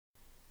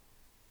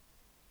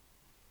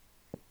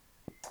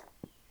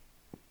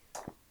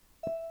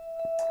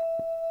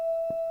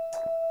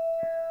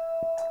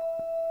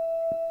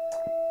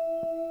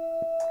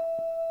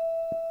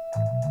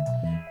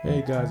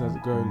Hey guys, how's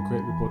it going?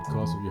 Create Me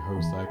Podcast with your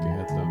host, Ike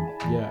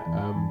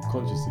Headlam.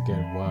 Conscious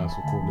again while I was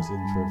recording this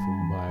intro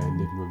from my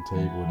living room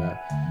table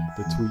that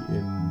the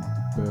tweeting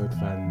bird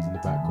fans in the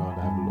background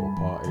are having a little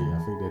party.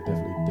 I think they're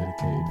definitely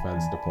dedicated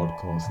fans to the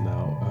podcast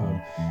now.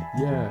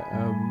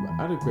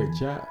 I had a great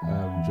chat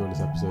during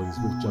this episode.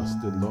 It's with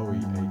Justin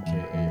Laurie,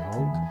 aka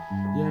Honk.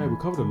 Yeah, we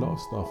covered a lot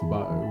of stuff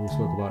we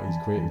spoke about his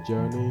creative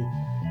journey,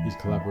 his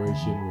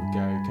collaboration with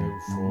Gary Kemp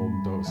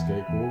from Dope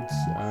Skateboards,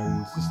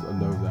 and just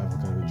loads of other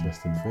kind of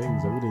interesting things.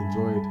 I really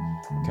enjoyed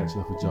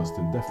catching up with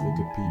Justin. Definitely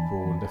good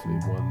people, and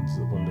definitely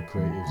one of the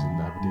creatives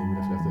in Aberdeen. We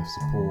definitely have to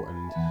support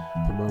and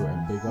promote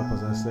and big up, as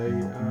I say.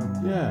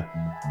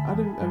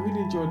 I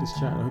really enjoyed this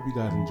chat, and I hope you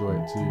guys enjoy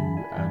it too.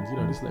 And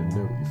just let me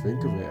know what you think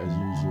of it. As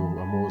usual,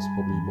 I'm always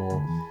probably more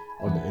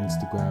on the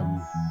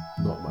Instagram,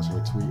 not much of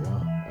a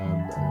tweeter.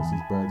 I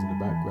see birds in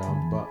the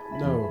background, but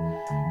no.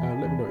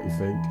 Let me know what you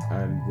think,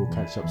 and we'll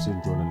catch up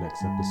soon during the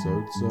next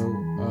episode. So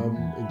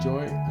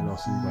enjoy, and I'll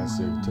see you guys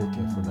soon. Take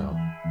care for now.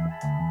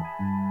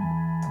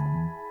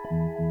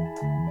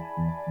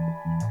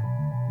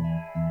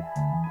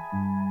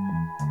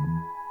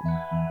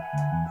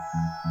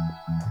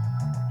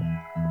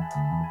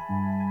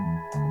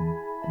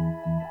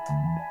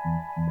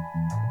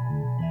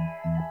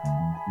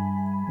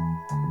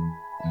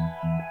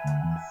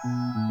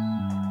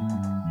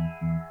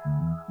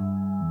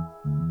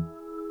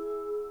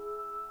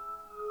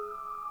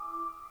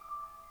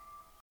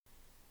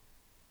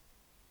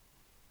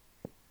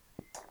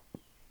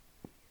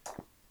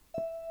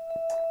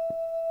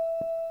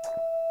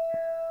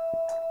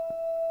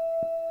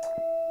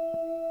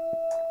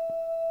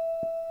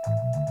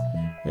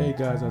 Hey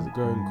guys, how's it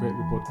going? Create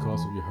Me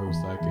Podcast with your host,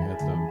 Ike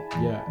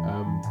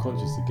Headlam.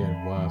 Conscious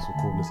again while I was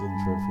recording this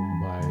intro from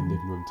my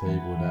living room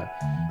table that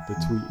the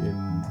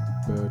tweeting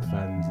bird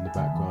fans in the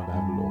background are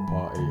having a little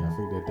party. I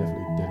think they're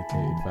definitely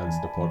dedicated fans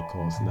to the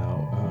podcast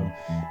now.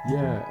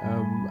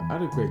 I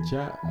had a great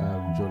chat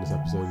during this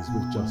episode. It's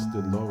with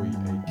Justin Laurie,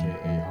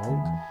 aka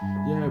Honk.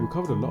 Yeah, we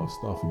covered a lot of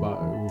stuff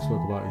we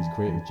spoke about his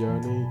creative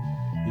journey,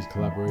 his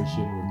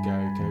collaboration with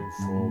Gary Kemp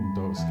from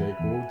Dope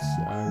Skateboards,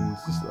 and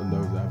just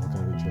loads of other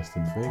kind of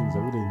interesting things. I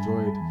really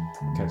enjoyed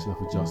catching up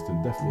with Justin.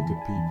 Definitely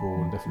good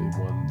people, and definitely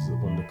one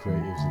of the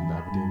creatives in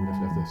Aberdeen. We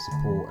definitely have to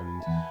support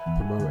and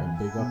promote and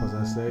big up, as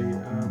I say.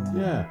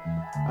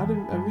 I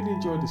really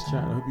enjoyed this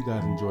chat, and I hope you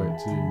guys enjoy it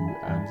too.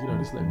 And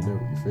just let me know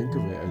what you think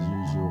of it. As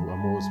usual,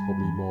 I'm always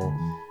probably more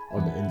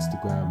on the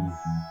Instagram,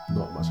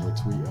 not much of a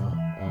tweeter.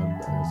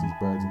 I see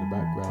birds in the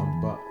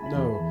background, but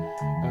no.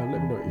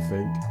 Let me know what you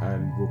think,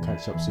 and we'll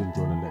catch up soon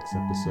during the next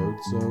episode.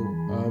 So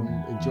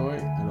enjoy,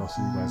 and I'll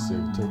see you guys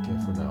soon. Take care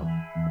for now.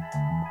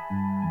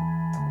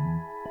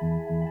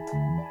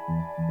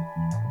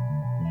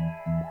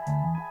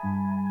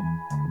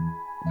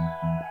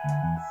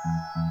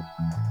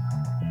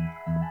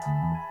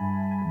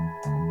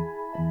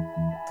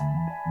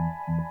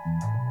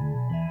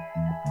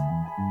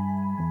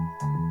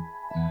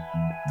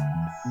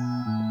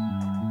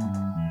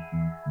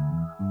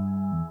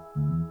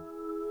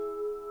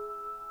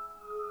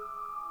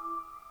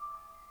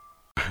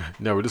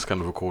 No, we're just kind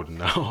of recording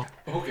now.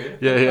 Okay.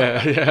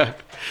 Yeah.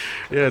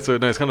 So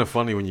no, it's kind of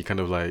funny when you kind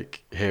of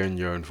like hearing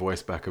your own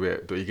voice back a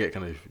bit, but you get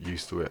kind of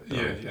used to it.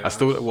 Yeah. I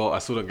still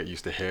don't get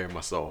used to hearing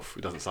myself.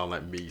 It doesn't sound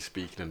like me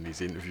speaking in these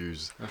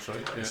interviews. That's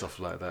right. And stuff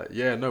like that.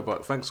 Yeah, no,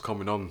 but thanks for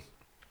coming on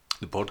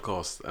the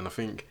podcast. And I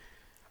think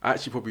I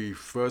actually probably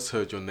first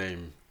heard your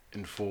name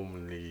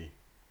informally.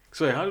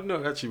 Sorry, I don't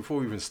know. Actually,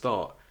 before we even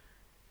start,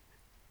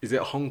 is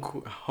it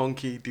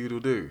Honky Doodle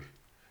Doo?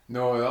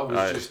 No, that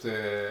was just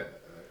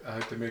I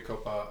had to make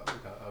up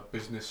a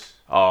business.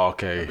 Oh,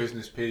 okay. A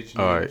business page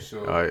name, Alright.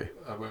 so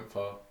I went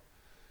for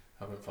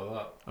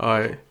that.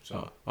 Alright.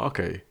 So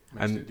Okay.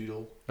 mixed it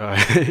doodle.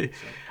 Alright.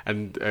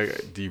 And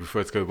do you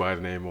prefer to go by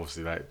the name?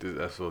 Obviously, like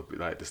that's sort of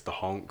like just the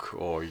Honk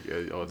or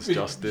just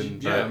Justin.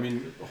 Yeah, I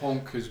mean,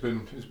 Honk has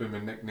been my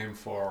nickname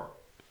for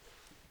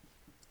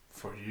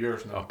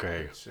years now.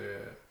 Okay. So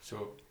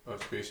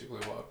that's basically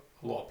what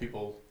a lot of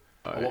people,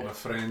 a Alright. lot of my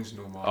friends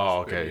know me as. Oh,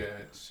 okay. But yeah,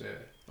 it's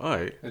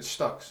Alright. it's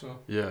stuck. So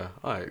Yeah.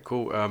 Alright.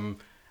 Cool.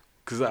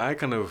 Because I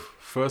kind of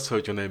first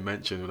heard your name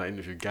mentioned when I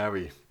interviewed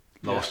Gary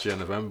last year in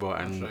November,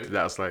 and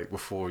that's like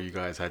before you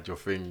guys had your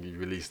thing. You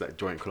released that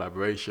joint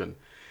collaboration.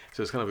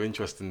 So it's kind of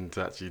interesting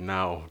to actually,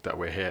 now that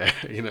we're here,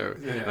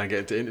 and I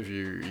get to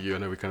interview you. I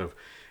know we kind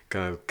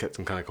of kept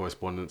some kind of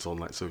correspondence on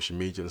like social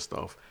media and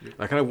stuff. Yeah.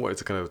 I kind of wanted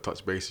to kind of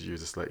touch base with you,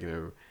 just like,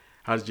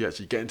 how did you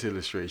actually get into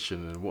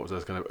illustration, and what was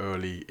those kind of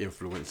early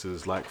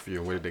influences like for you,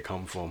 and where did they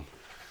come from?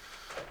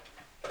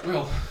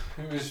 Well,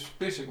 it was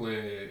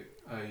basically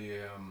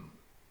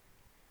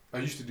I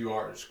used to do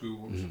art at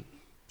school. It was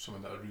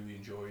something that I really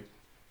enjoyed.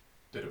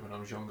 Did it when I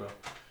was younger,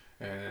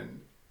 and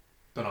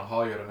done a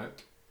higher in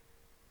it,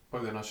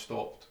 but then I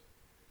stopped.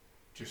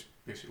 Just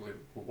basically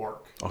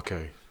work.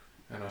 Okay.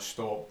 And I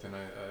stopped, and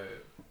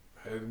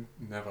I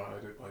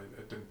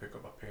didn't pick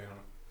up a pen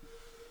or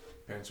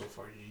a pencil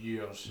for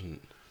years.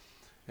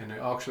 And it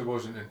actually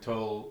wasn't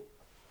until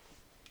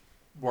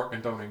working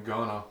down in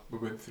Ghana we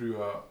went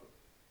through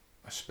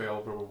a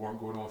spell where we weren't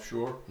going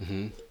offshore,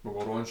 Mm-hmm. we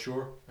were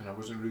onshore, and there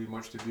wasn't really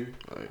much to do.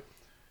 Right.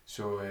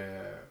 So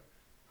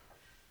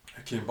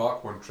I came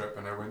back one trip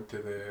and I went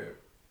to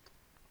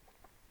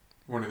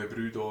one of the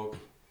Brewdog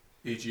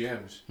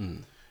AGMs,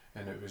 Mm.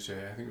 and it was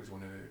I think it was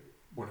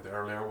one of the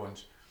earlier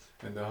ones,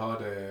 and they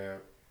had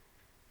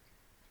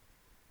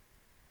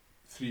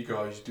 3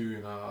 guys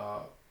doing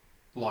a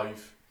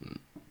live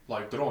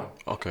drawing.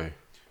 Okay.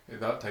 At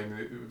that time,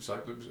 it was a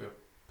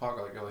pack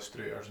of like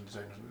illustrators and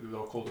designers. They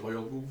were called the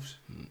Wild Wolves,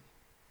 and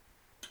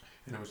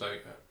it was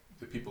like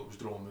the people it was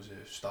drawn was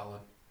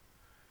Stalin,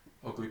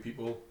 Ugly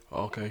People,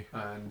 Okay.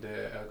 and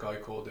a guy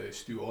called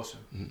Stu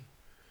Awesome. Mm.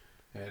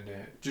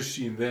 And just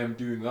seeing them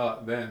doing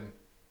that, then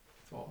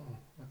I thought,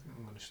 I think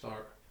I'm going to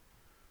start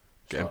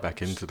Getting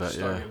back into that,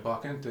 yeah. Getting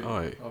back into it.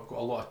 Right. I've got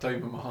a lot of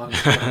time in my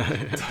hands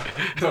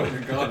down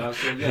in Ghana,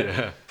 so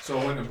Yeah. So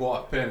I went and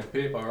bought a pen and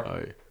paper,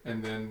 Right.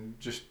 and then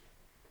just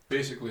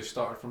basically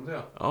started from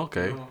there.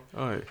 Okay. You know?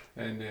 Right.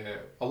 And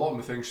a lot of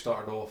my things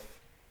started off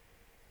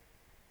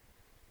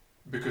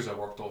because I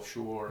worked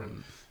offshore,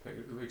 and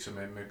like some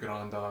of my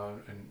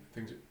granddad and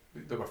things.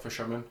 They were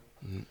fishermen,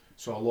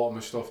 so a lot of my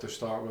stuff to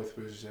start with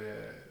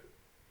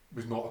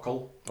was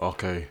nautical.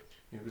 Okay.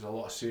 It was a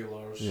lot of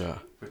sailors, Yeah.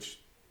 which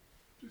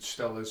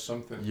still is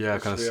something. Yeah, I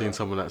that's kind of there. seen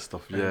some of that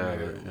stuff. And,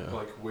 Yeah.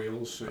 like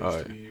whales, so it Alright.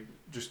 used to be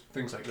just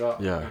things like that.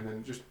 Yeah. And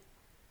then just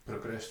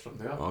progressed from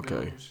there. Okay.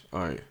 You know,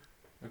 Alright.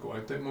 I got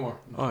into it more.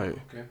 And I Alright.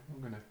 thought, okay,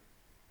 I'm gonna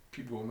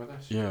keep going with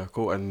this. Yeah,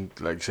 cool. And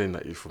like saying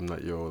that you're from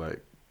like your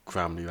like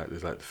family, like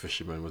there's like the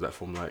fishermen. Was that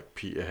from like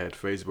Peterhead,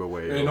 Fraserburgh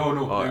way? No,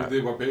 Oh,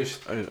 they were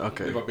based.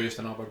 okay. They were based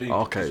in Aberdeen.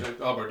 Okay.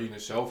 Because, Aberdeen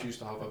itself used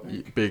to have a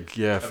big, Big,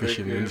 yeah,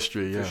 fishing big,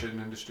 industry. Yeah, fishing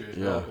industry as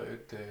Yeah. well, but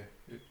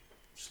it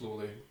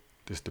slowly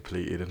just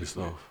depleted and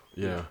stuff.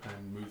 Yeah.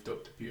 and moved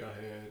up to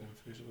Peterhead and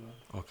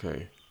Fraserburgh.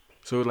 Okay.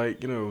 So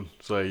like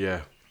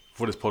yeah.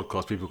 For this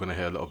podcast, people are gonna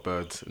hear a lot of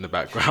birds in the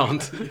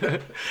background,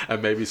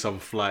 and maybe some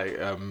flight,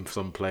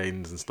 some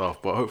planes and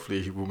stuff. But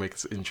hopefully, we'll make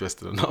it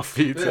interesting enough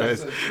for you Yeah, to.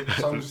 it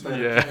sounds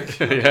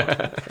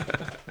Yeah.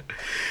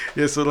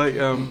 Yeah. So like,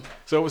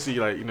 so obviously,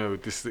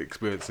 like this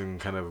experience in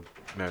kind of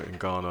in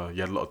Ghana,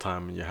 you had a lot of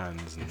time in your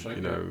hands, and That's right,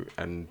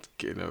 and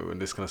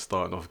and this kind of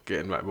starting off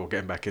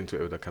getting back into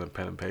it with that kind of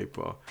pen and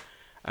paper,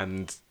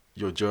 and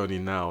your journey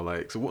now,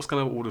 like, so what's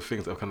kind of all the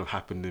things that have kind of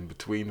happened in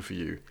between for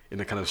you in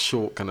a kind of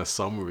short kind of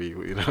summary,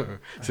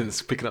 since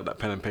picking up that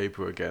pen and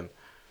paper again?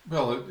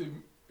 Well,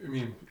 I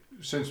mean,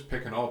 since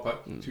picking up,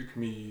 it took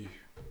me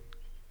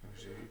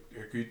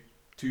a good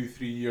 2-3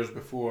 years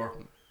before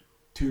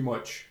too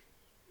much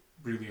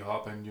really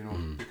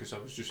happened, because I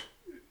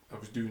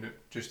was doing it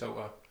just out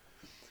of,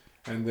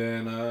 and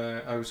then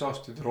I was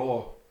asked to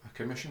draw a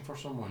commission for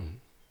someone.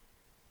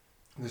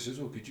 And they says,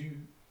 "Oh, could you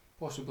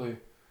possibly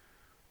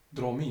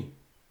draw me?"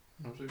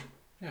 And I was like,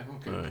 "Yeah,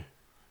 okay." Right.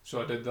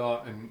 So I did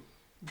that, and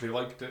they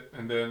liked it,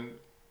 and then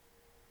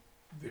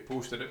they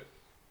posted it,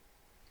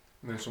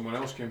 and then someone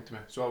else came to me.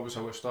 So that was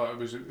how it started.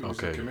 It was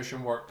the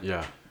commission work.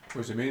 Yeah.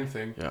 Was the main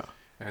thing. Yeah.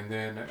 And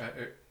then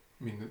it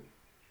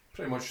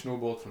pretty much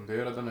snowballed from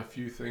there. I done a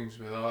few things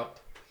with that,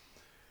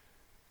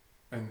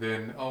 and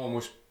then I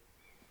almost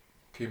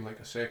came like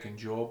a second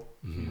job,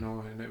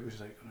 and it was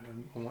like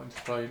I wanted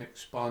to try and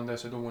expand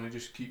this. I don't want to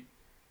just keep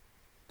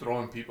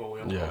drawing people.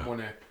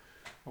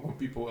 I want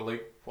people to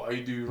like what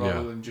I do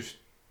rather than just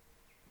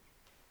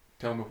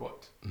tell me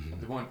what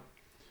they want.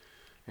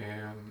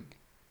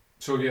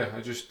 So yeah,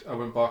 I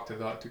went back to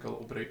that, took a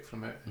little break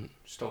from it,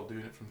 still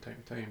doing it from time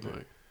to time, but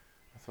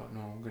I thought,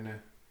 no, I'm gonna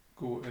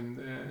go. And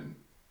then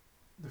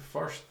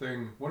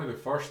one of the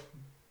first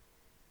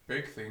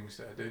big things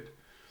that I did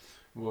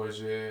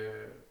was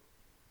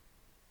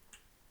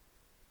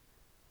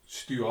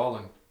Stu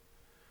Allen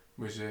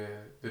was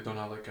they done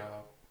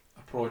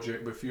a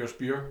project with Fierce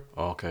Beer.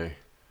 Okay.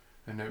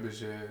 And it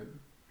was I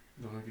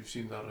don't know if you've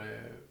seen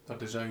their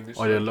design. It's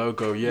their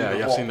logo, yeah,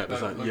 I've seen that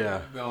design.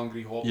 The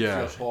Angry Hop, Yeah.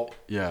 Fierce Hop.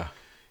 Yeah.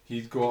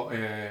 He'd got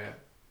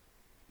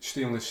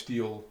stainless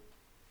steel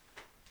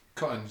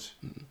cuttings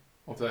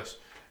of this,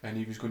 and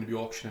he was going to be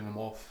auctioning them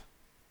off,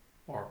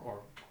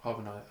 or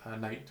having a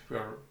night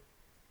where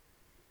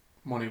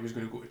money was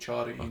going to go to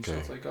charity and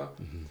stuff like that.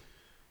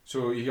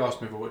 So he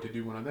asked me if I wanted to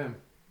do one of them,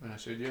 and I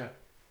said yeah.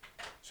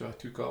 So I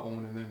took that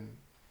on, and then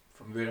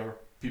from there,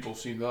 people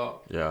seen that.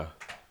 Yeah.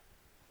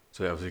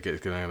 So obviously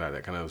it's going to like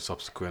that kind of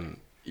subsequent.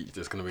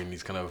 There's going to be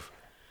these kind of,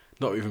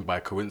 not even by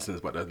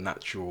coincidence, but the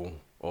natural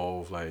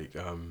of like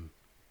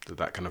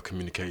that kind of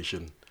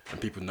communication and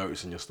people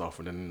noticing your stuff,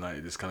 and then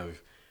like this kind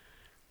of,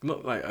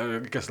 not like I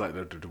guess like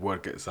the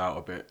word gets out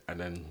a bit, and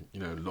then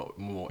a lot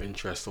more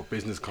interest or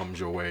business comes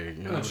your way.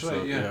 That's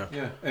right.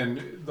 Yeah. And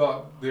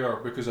that there,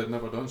 because I'd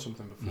never done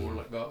something before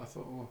like that, I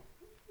thought,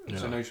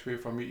 it's a nice way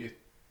for me to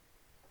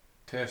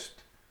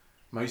test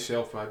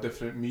myself with a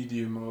different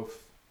medium of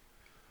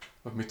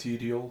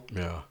material.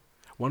 Yeah.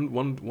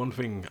 One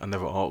thing I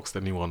never asked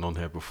anyone on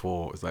here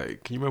before is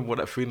like, can you remember what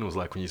that feeling was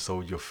like when you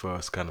sold your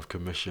first kind of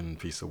commission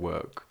piece of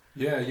work?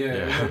 Yeah.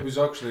 It was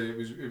actually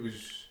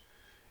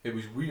it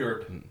was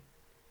weird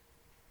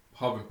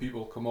having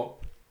people come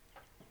up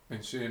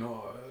and saying,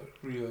 "Oh,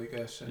 I really like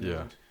this," and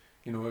Yeah.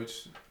 you know,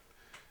 it's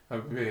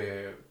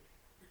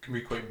it can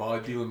be quite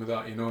bad dealing with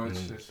that. You know,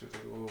 it's like,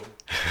 oh,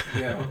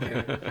 yeah,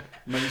 okay.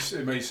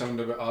 It might sound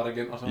a bit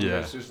arrogant or something. Yeah.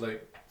 But it's just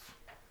like,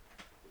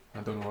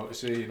 I don't know what to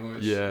say. You know,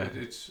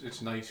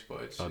 it's nice,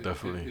 but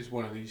definitely. it's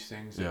one of these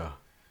things. That, Yeah.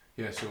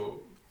 yeah.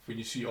 So when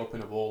you see it up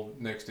in a wall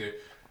next to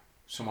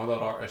some other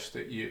artist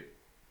that you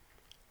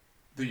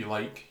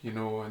like, you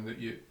know, and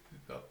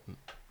that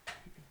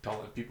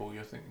talented people,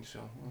 you're thinking, so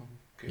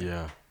okay.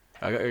 Yeah.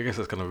 I guess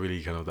that's kind of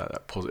really kind of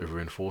that positive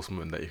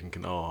reinforcement that you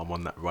can, I'm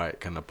on that right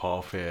kind of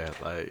path here.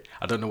 Like,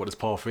 I don't know what this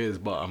path is,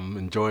 but I'm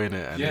enjoying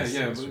it. And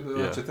but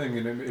that's the thing,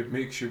 and it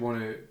makes you want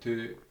to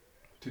do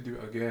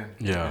it again.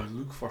 Yeah. And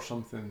look for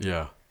something.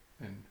 Yeah.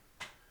 And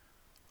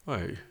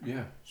right.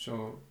 Yeah.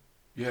 So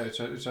yeah,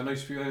 it's a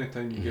nice feeling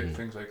anytime you get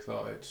things like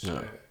that. It's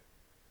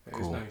it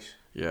is nice.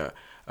 Yeah.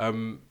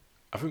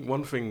 I think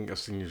one thing I've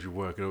seen as you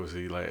work,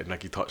 obviously,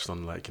 like you touched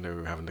on, like, you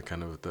know, having the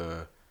kind of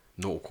the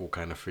nautical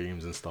kind of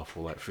themes and stuff,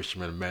 or like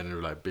fishermen men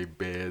with like big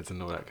beards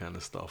and all that kind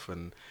of stuff.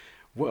 And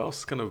what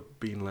else kind of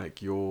been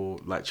like your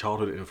like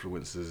childhood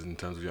influences in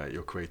terms of like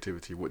your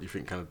creativity? What do you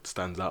think kind of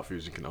stands out for you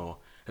as you can,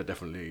 that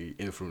definitely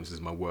influences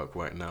my work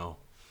right now?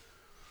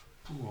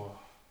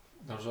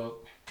 There's a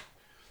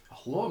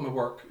lot of my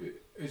work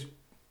is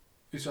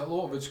a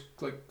lot of it's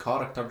like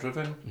character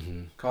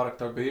driven,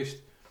 character based,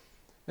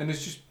 and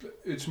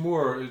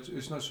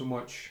it's not so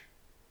much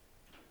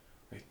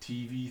like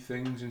TV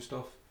things and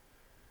stuff.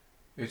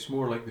 It's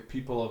more like the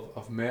people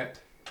I've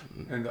met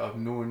and that I've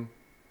known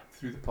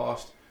through the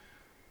past,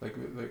 like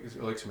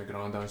some of my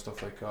granddad and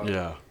stuff like that.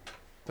 Yeah.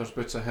 There's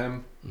bits of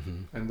him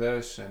and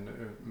this and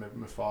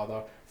my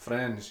father,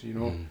 friends, you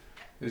know.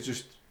 It's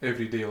just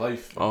everyday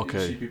life.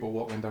 Okay. You see people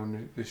walking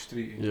down the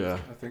street and I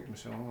think to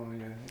myself, oh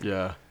yeah.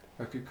 Yeah.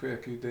 I could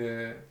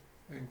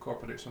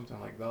incorporate something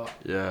like that.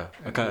 Yeah.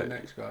 The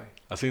next guy.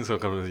 I think some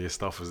of your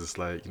stuff was just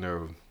like, you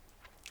know,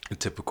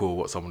 typical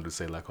what someone would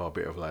say, like, a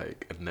bit of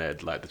like a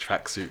Ned, like the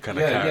tracksuit kind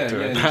of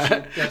character.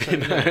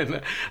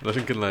 And I'm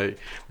thinking like,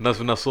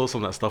 when I saw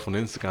some of that stuff on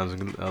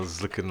Instagram, I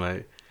was looking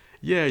like,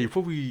 yeah,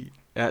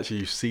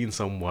 you've seen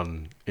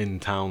someone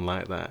in town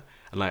like that.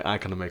 And like I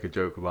kind of make a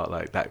joke about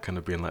like that kind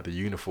of being like the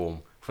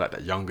uniform for like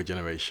that younger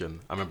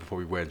generation. I remember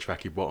probably wearing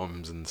tracky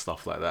bottoms and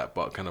stuff like that,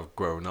 but kind of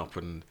growing up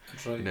and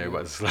right, you know,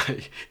 but it's like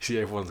you see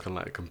everyone's kind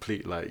of like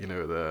complete, like, you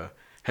know, the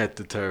head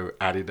to toe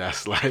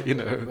Adidas, like, you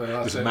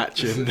know, just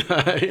matching.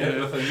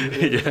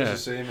 Everything's the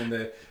same, and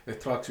the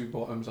tracksuit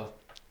bottoms are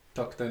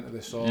tucked into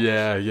the socks.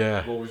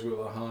 Yeah. Always with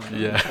their hand.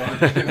 In the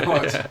front, you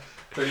know,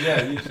 but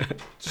yeah,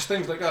 just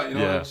things like that, you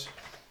know. It's,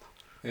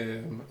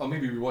 I'll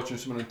maybe be watching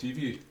someone on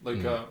TV, like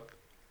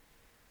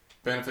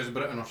Benefits of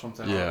Britain or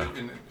something.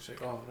 And it's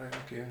like, oh right,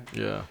 okay.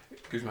 Yeah.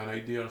 It gives me an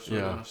idea, so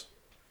then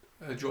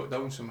I jot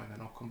down something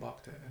and I'll come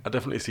back to it. I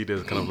definitely see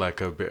there's kind of like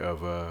a bit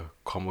of a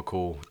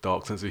comical,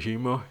 dark sense of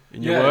humour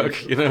in your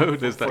work, you know?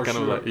 There's that kind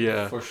of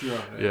like, for sure.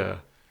 Yeah.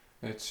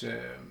 It's,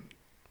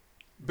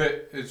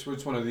 but it's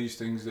one of these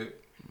things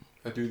that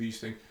I do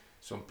these things.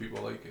 Some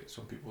people like it,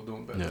 some people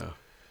don't, but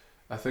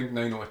I think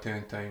 9 out of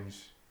 10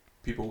 times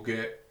people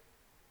get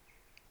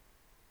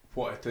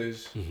what it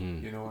is,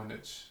 you know, and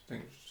it's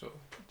things, so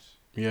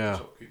it's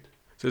all good.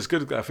 So it's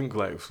good, I think,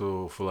 like,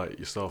 for like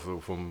yourself,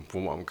 from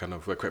what I'm kind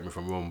of, like, correct me if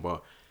I'm wrong,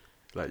 but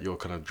like you're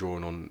kind of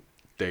drawing on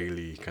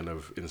daily kind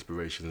of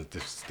inspirations,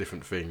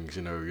 different things,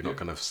 you know, you're not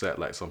kind of set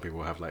like some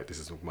people have, like, this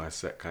is my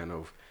set kind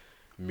of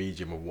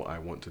medium of what I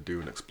want to do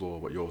and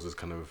explore, but yours is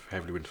kind of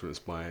heavily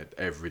influenced by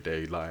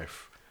everyday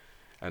life.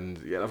 And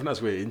I think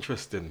that's really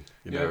interesting,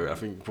 you know. I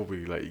think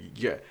probably like,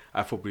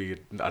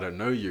 I don't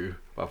know you,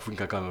 but I think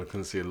I kind of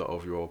can see a lot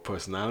of your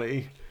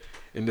personality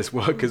in this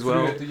work as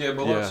well. That's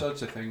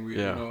the thing. You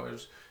know,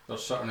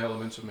 there's certain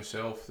elements of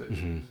myself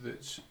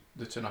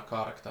that's in a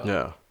character.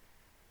 Yeah.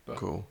 But,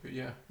 cool. But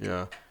yeah.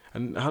 Yeah.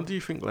 And how do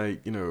you think,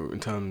 like, you know, in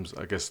terms,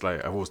 I guess,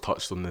 like, I've always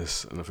touched on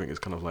this, and I think it's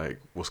kind of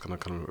like what's kind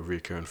of a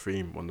recurring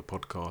theme on the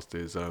podcast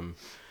is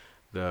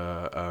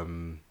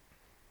the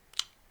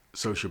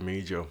social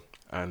media,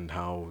 and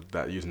how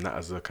that using that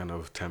as a kind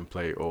of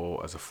template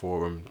or as a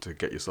forum to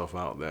get yourself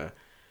out there.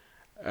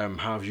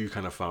 How have you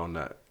kind of found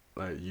that,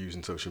 like,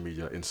 using social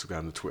media,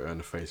 Instagram, the Twitter, and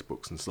the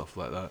Facebooks and stuff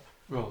like that?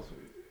 Well,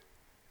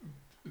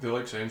 the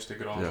likes of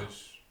Instagram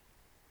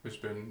has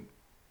been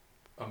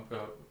a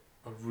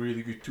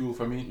really good tool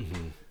for me.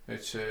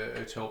 It's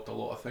helped a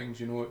lot of things,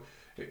 you know.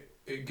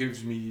 It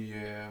gives me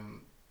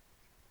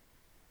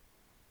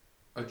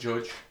a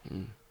judge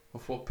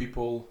of what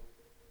people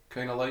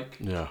kind of like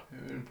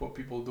and what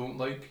people don't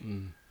like.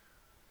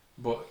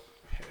 But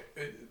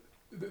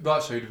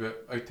that side of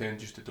it, I tend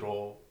just to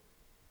draw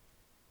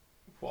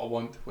what I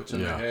want, what's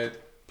in my head,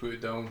 put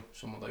it down,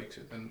 someone likes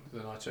it, and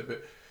then that's it.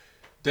 But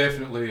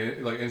definitely,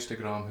 like,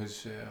 Instagram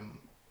has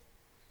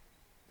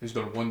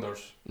done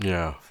wonders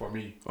for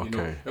me. You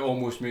know, it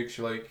almost makes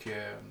you like,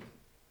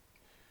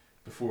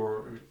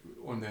 before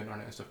on the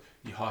internet and stuff,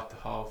 you had to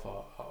have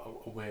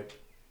a web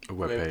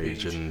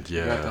page, and you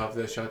had to have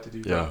this, you had to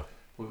do that.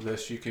 With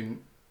this, you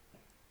can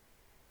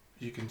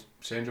you can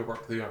send your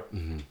work there,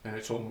 and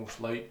it's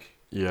almost like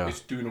Yeah.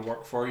 it's doing the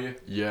work for you.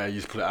 Yeah, you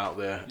just put it out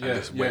there Yeah, and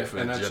just wait yeah, for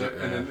and it. that's it.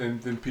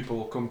 And then people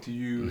will come to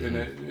you, and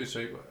it's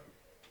like,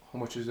 how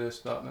much is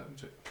this, that, and that?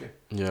 It's like, okay.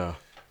 Yeah.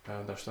 I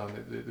understand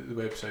that the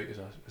website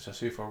is a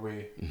safer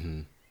way.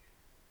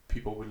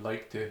 People would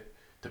like to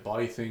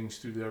buy things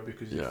through there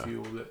because they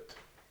feel that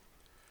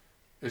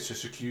it's a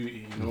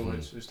security, you know,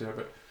 it's there.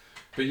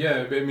 But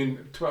yeah, I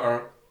mean,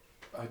 Twitter,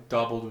 I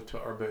dabbled with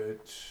Twitter, but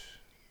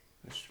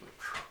it's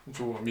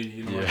over me,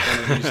 you know. Yeah.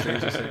 Like one of these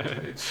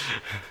things,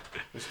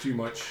 it's too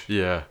much.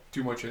 Yeah.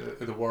 Too much of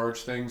the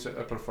words things.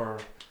 I prefer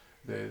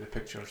the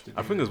pictures. To do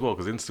I think as well,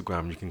 because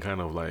Instagram, you can kind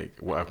of like,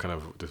 what I've kind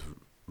of just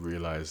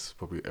realised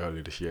probably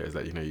earlier this year is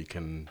that, you know, you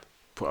can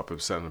put up a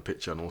certain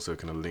picture and also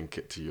kind of link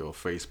it to your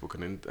Facebook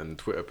and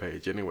Twitter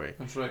page anyway.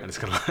 That's right. And it's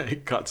kind of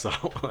like cuts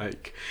out,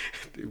 like,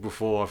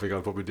 before I think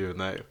I'd probably do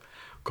that.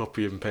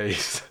 Copy and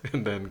paste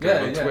and then go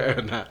on Twitter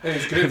and that.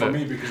 It's great for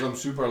me because I'm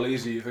super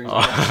lazy at things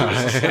like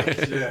that. So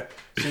it's like,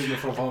 saves me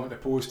from having to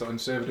post it on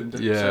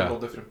several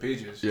different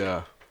pages.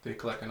 Yeah. They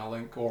click on a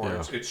link or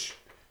it's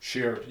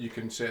shared. You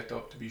can set it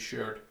up to be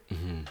shared.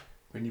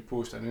 When you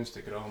post on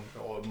Instagram,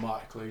 it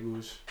automatically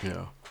goes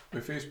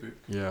with Facebook.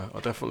 Yeah,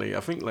 definitely.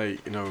 I think,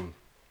 like, you know,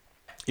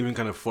 even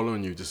kind of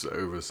following you just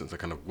over since I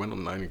kind of went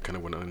online and kind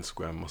of went on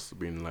Instagram must have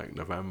been like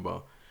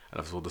November,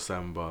 and I saw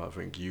December. I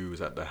think you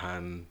was at the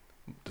Han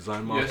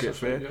Design Market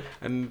fair. Right, yeah.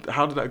 And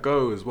how did that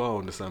go as well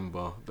in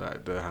December?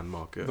 The hand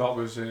market. That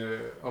was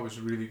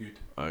really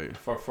good.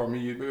 For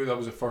me, that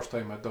was the first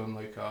time I'd done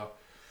like a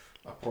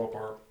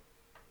proper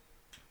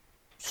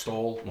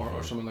stall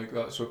or something like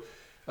that. So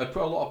I'd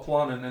put a lot of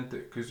planning into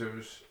it because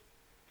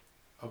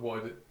I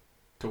wanted it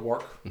to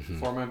work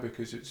for me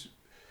because it's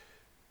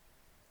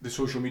the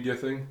social media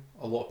thing.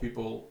 A lot of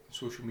people on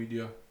social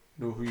media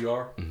know who you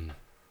are,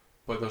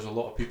 but there's a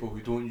lot of people who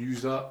don't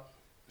use that.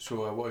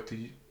 So I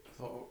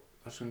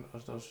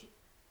thought there's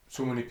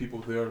so many people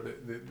there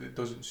that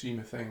doesn't see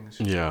my things.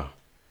 Yeah.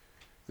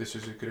 This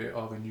is a great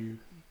avenue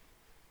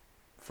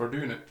for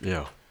doing it.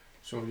 Yeah.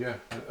 So yeah,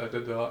 I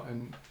did that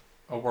and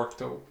I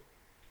worked out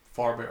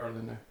far better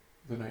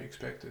than I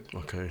expected.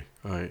 Okay,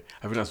 right.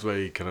 I think that's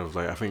very kind of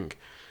like,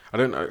 I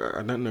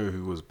don't know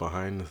who was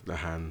behind the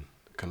Han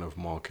kind of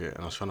market,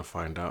 and I was trying to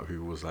find out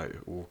who was like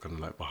all kind of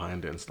like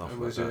behind it and stuff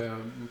like that. It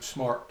was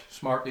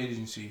Smart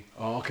Agency.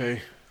 Oh,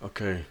 okay.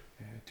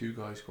 Two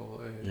guys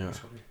called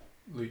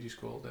ladies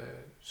called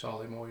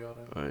Sally Moyer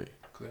and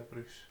Claire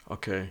Bruce.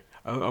 Okay.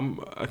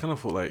 I kind of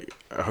thought like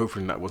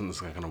hopefully that wasn't this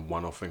kind of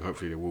one-off thing.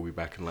 Hopefully they will be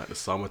back in like the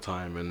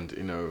summertime and,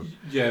 you know.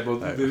 Yeah, but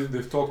like,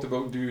 they've talked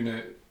about doing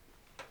it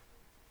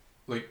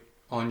like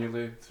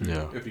annually through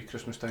every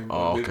Christmas time.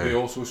 Oh, okay. They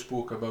also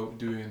spoke about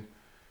doing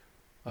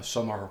a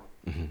summer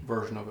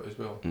version of it as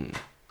well.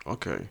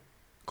 Okay,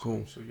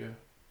 cool. So yeah.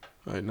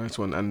 Right, nice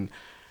one. And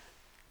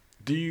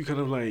do you kind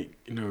of like,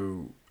 you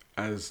know,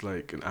 as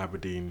like an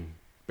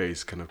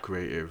Aberdeen-based kind of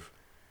creative,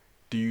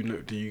 do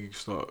you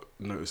start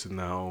noticing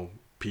now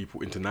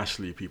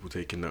internationally people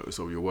taking notice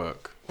of your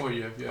work? Oh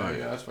yeah,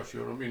 that's for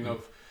sure. I mean,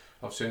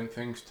 I've sent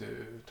things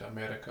to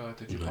America,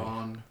 to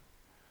Japan,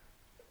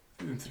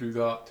 and through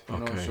that, you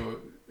know. So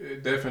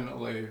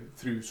definitely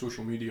through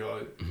social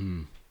media,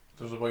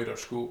 there's a wider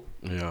scope.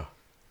 Yeah.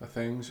 Of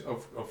things.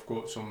 I've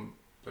got some,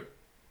 like,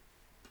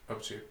 I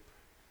would say,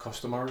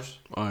 customers.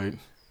 Right.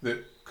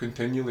 That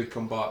continually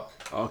come back.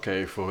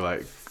 Okay, for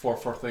like for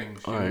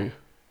things. You know?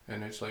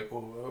 And it's like,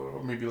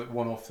 or maybe like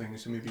one-off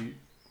things, and maybe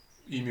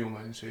email me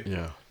and say,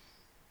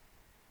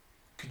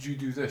 could you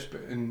do this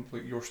but in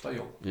like your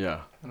style?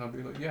 Yeah. And I'll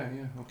be like, yeah,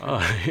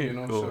 okay. You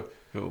know,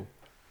 cool.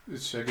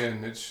 It's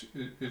again, it's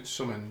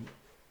something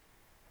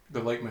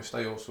they like my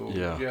style, so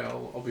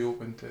I'll be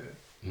open to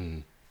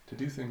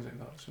do things like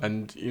that. So.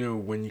 And you know,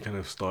 when you kind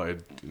of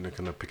started, you know,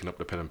 kind of picking up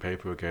the pen and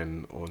paper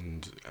again,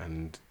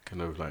 and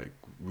kind of like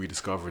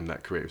rediscovering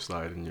that creative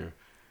side in you,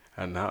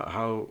 and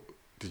how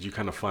did you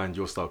kind of find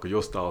your style? Because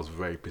your style is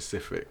very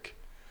specific.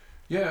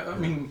 Yeah, I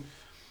mean,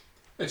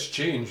 it's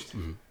changed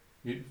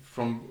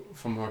from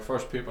my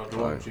first paper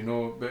drawings, you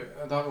know,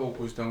 but that all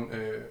goes down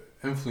to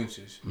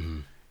influences.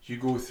 You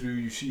go through,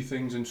 you see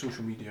things in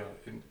social media,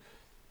 and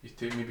you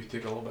maybe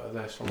take a little bit of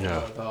this, a little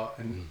bit of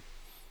that, and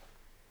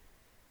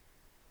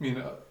I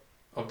mean,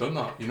 I've done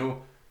that, you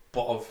know,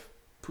 but I've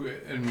put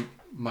it in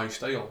my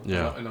style,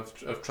 and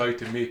I've tried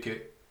to make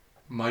it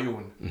my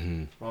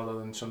own rather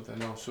than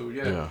something else. So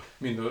I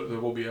mean, there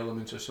will be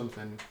elements of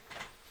something.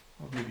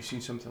 I've maybe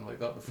seen something like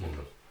that before.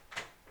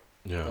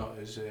 That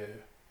is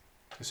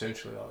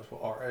essentially that is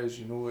what art is,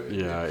 you know.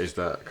 Is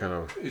that kind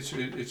of? It's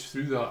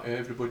through that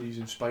everybody's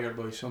inspired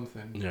by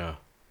something. Yeah.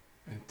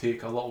 And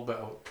take a little bit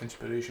of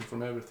inspiration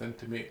from everything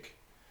to make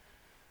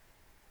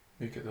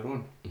it their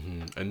own.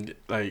 And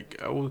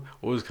like I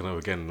always kind of,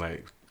 again,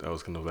 like I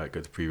was kind of like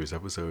go to previous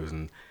episodes,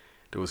 and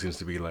there always seems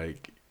to be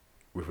like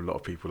with a lot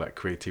of people, like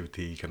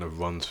creativity kind of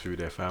runs through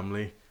their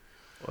family,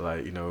 or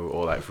like, you know,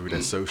 or like through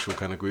their social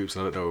kind of groups.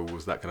 And I don't know,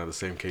 was that kind of the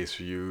same case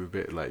for you a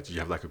bit? Like, did you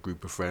have like a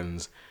group of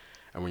friends,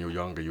 and when you were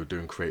younger, you were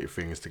doing creative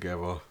things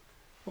together?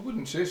 I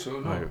wouldn't say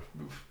so. No.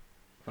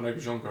 when I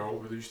was younger, all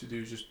we used to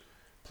do is just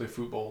play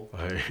football,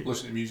 Right.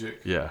 listen to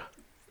music, Yeah.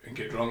 and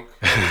get drunk.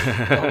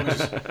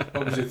 that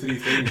was the three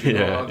things. You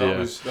know, that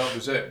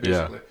was it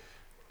basically.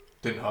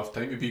 Didn't have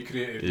time to be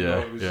creative. You know,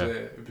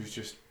 it was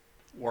just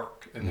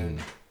work and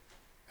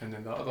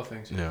then the other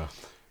things. Yeah.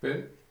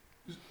 But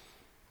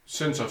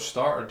since I've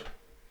started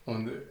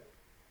on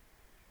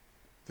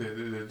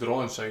the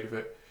drawing side of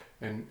it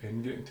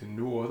and getting to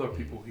know other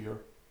people here,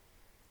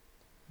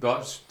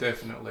 that's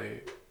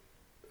definitely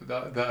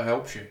that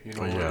helps you. You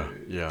know,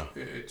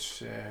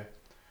 it's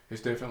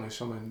definitely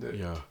something that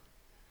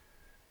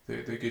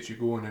that gets you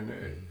going and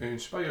it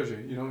inspires you.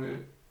 You know,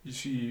 you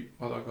see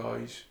other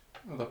guys,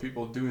 other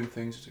people doing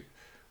things. It's like,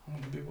 I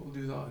want to be able to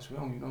do that as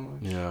well. You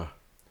know.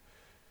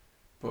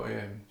 But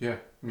I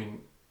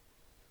mean,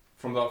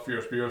 from that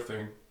Fierce Bear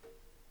thing,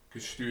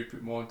 because Stewie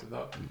put me onto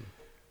that.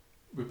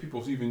 But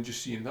people's even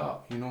just seeing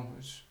that, you know,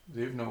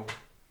 they've now,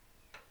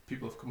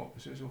 people have come up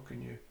and says, "Oh,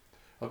 can you?"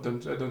 I've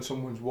done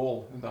someone's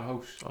wall in their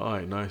house.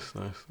 Alright, nice.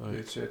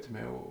 They'd said to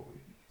me, "Oh,"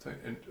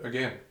 and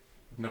again,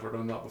 I've never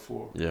done that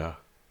before. Yeah.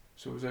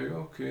 So I was like,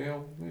 "Okay,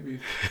 I'll maybe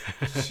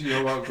see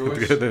how that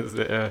goes."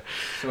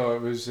 So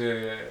it was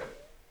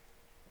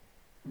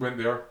went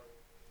there,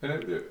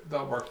 and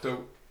that worked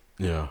out.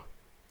 Yeah.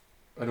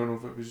 I don't know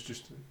if it was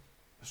just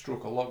a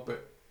stroke of luck,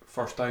 but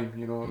first time,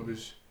 you know, it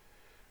was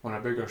on a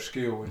bigger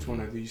scale. It's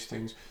one of these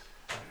things.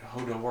 How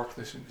do I work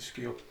this into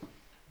scale?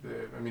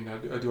 I mean, I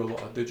do a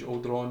lot of digital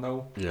drawing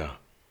now. Yeah.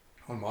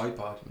 On my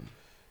iPad,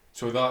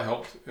 so that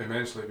helped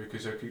immensely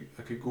because I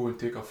could go and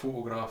take a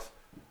photograph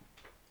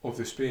of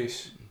the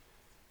space,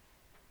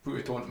 put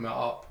it onto my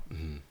app,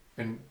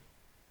 and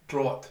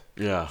draw it.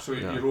 Yeah. So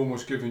you're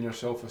almost giving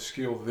yourself a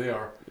scale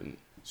there,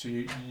 so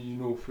you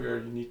know where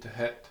you need to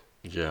hit.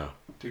 Yeah.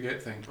 To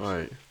get things.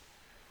 Right.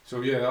 So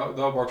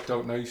that worked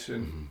out nice,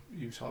 and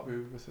he was happy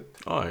with it.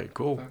 Alright,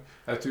 cool.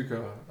 I took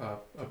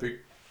a big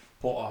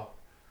pot of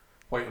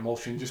white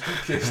emulsion just in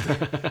case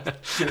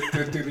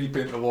to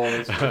repaint the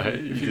walls.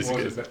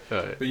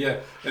 But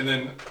yeah, and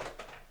then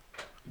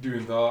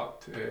doing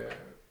that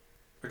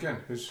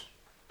again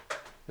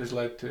has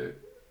led to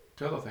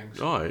other things.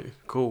 Alright,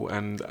 cool.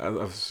 And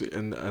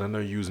and I know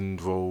you was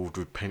involved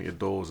with painted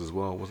doors as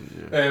well, wasn't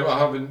you? I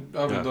haven't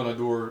done a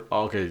door.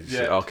 Okay.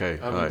 Yet. Okay.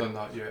 I haven't done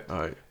that yet.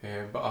 Alright.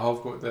 But I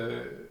have got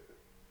the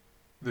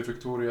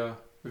Victoria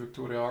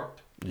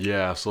art.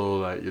 Yeah, I saw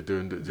like you're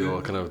doing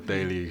your kind of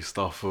daily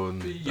stuff on.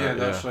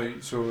 That's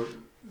right. So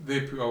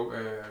they put out.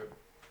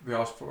 They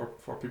asked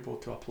for people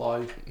to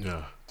apply.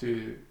 Yeah.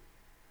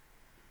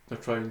 They're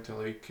trying to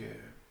like.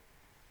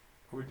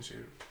 I wouldn't say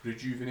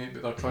rejuvenate,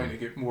 but they're trying to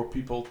get more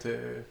people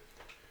to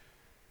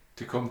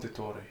come to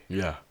Torry.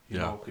 Yeah. You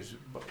know, because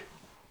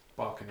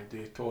back in the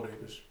day, Torry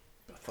was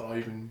a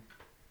thriving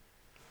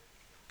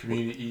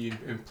community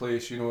in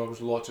place. You know, there was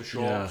lots of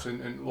shops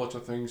and lots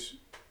of things.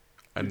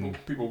 And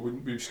people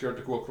wouldn't be scared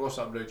to go across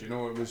that bridge. You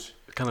know, it was.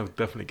 It kind of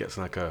definitely gets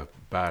like a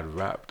bad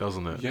rap,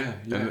 doesn't it? Yeah.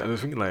 And I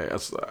think like I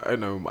don't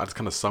know. I just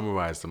kind of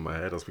summarized in my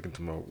head. I was speaking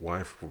to my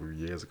wife probably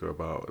years ago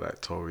about like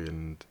Torry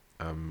and.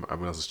 When I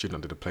was a student,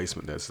 I did a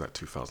placement there. It's like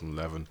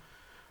 2011.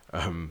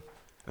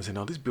 I said,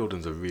 "No, these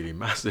buildings are really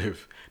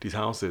massive. These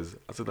houses."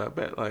 I said, "I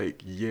bet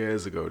like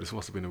years ago, this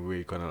must have been a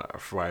really kind of like a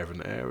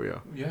thriving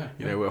area." Yeah.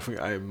 Well, I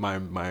think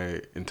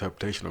my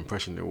interpretation or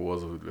impression it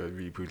was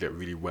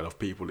really well-off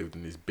people lived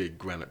in these big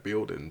granite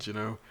buildings, you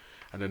know.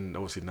 And then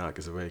obviously now it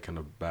gets a very kind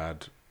of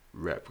bad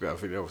rep. I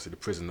think obviously the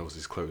prison obviously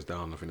is closed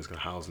down. I think it's got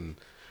housing,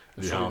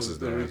 the houses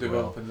there as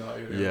well.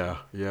 Yeah.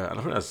 And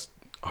I think that's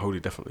wholly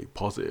definitely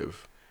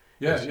positive.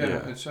 Yeah.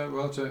 It's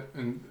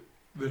and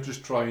they're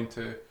just trying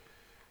to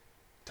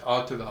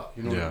add to that,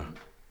 you know. Yeah.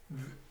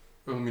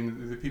 I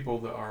mean, the people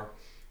that are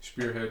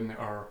spearheading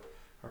are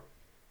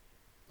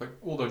like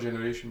older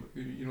generation.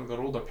 You know, they're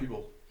older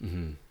people.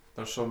 Mm-hmm.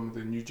 There's some of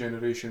the new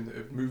generation that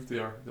have moved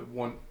there that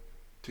want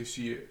to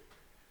see it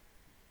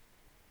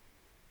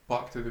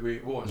back to the way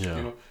it was. Yeah.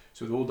 You know,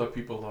 so the older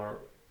people are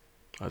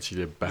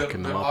actually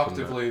backing them up.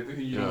 They're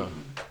actively, you know,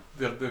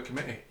 they're the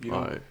committee. You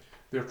know, right.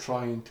 They're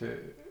trying to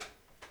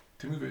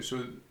move it.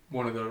 So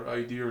one of their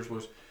ideas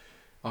was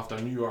after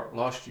New York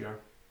last year,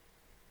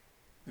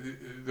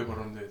 they were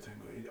on the thing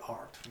like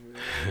art,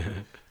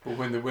 but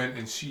when they went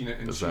and seen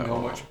it and seen how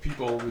much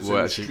people was in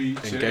the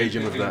streets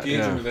engaging with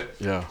it,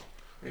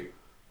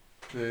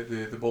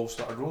 the ball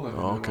started rolling.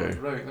 And they went,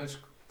 right, let's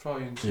try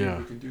and see if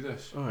we can do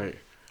this. All right.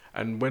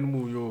 And when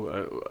will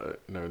your,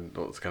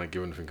 not to kind of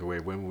give anything away,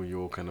 when will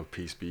your kind of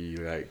piece be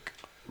like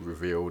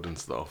revealed and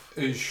stuff?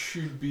 It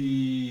should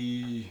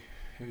be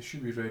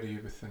ready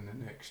within the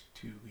next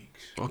 2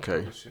 weeks. Okay. I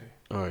would say.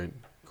 All right.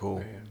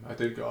 Cool. I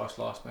did get asked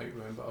last night,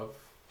 but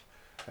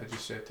I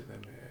just said to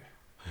them,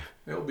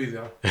 it'll be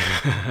there.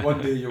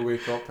 One day you'll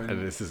wake up and you're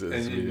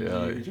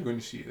going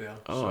to see it there.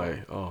 All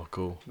right. Oh,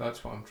 cool.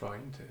 That's what I'm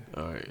trying to.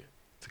 All right.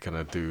 To kind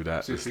of do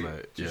that.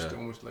 Just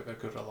almost like a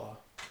guerrilla.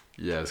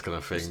 Yeah, it's kind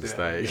of things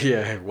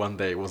that one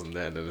day it wasn't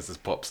there, and then it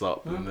just pops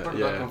up. Where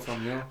did that come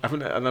from? Yeah. I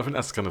think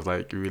that's kind of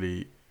like a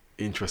really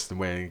interesting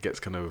way, and it gets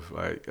kind of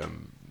like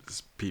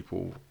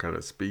people kind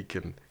of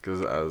speaking,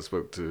 because I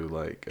spoke to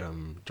like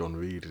John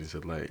Reed, and he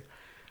said like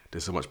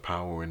there's so much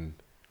power in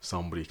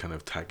somebody kind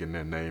of tagging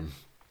their name,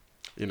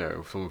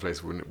 from a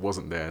place when it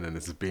wasn't there, and then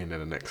it's just being there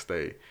the next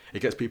day.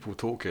 It gets people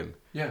talking,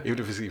 Yeah. even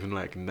if it's even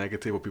like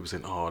negative, or people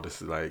saying, "Oh,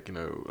 this is like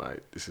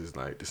this is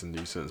a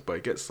nuisance," but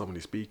it gets somebody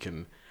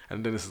speaking,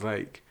 and then it's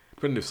like,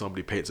 depending if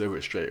somebody paints over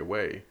it straight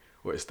away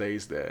or it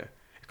stays there,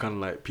 kind of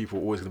like people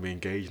are always going to be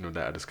engaging with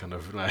that. It's kind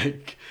of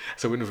like,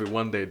 so even if it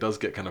one day it does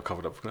get kind of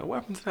covered up, like, what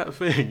happened to that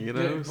thing, Yeah,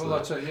 well, So,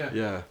 that's it, yeah.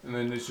 Yeah. And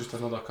then it's just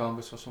another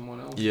canvas for someone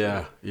else.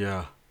 Yeah.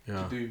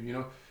 To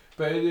do,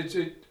 But it's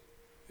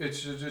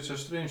a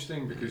strange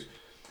thing, because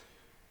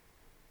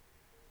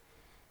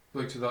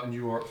like to that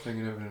new art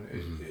thing and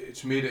everything,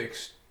 it's made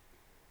it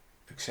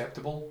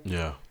acceptable.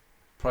 Yeah.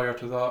 Prior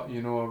to that,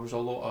 there was a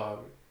lot of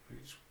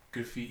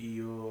graffiti,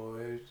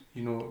 or it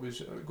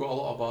got a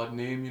lot of bad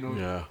name.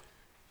 Yeah.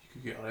 You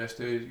could get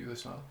arrested, you get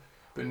this and that.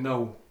 But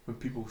now, when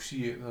people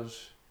see it,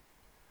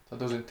 there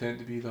doesn't tend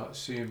to be that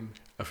same.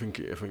 I think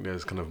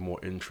there's kind of more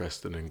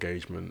interest and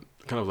engagement,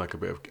 kind of like a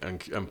bit of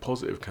and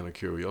positive kind of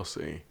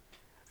curiosity.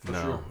 For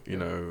now,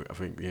 sure. I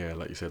think,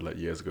 like you said, like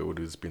years ago, it would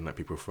have been like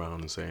people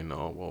frowning and saying,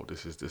 "Oh, well,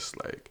 this is this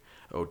like,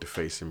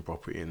 defacing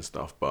property and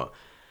stuff." But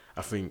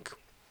I think,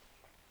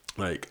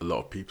 like a lot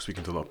of people,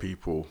 speaking to a lot of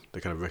people, they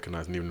kind of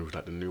recognise, and even with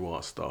like the new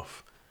art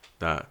stuff,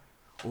 that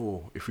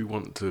if we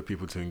want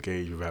people to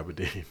engage with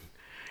Aberdeen,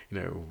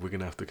 we're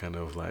gonna have to kind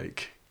of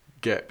like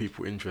get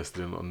people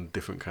interested on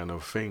different kind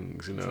of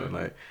things, Right.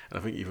 like, and I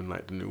think even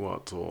like the new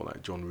art, or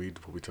like John Reed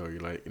will probably tell you,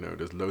 like,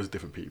 there's loads of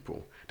different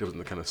people. There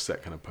wasn't a kind of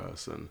set kind of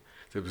person.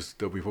 There'll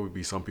probably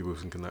be some people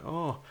thinking like,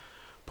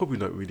 probably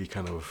not really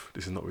kind of,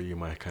 this is not really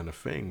my kind of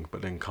thing,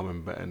 but then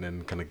coming back and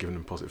then kind of giving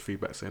them positive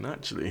feedback, saying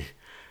actually,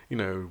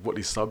 what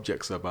these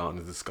subjects are about and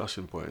the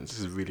discussion points,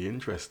 this is really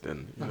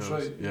interesting. That's know?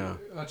 right. Yeah.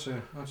 That's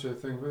a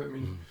thing. But I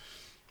mean,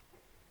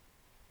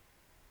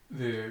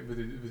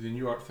 with the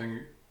new art thing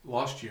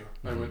last year,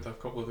 I went to a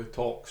couple of the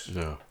talks.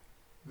 Yeah.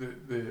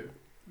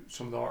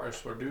 Some of the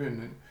artists were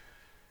doing, and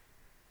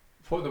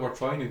what they were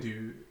trying to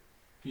do,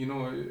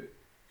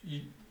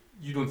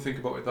 you don't think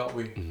about it that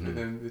way, but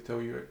then they tell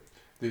you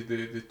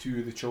the two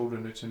of the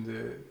children that's in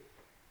the.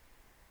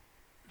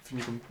 If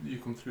you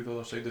come through the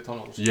other side of the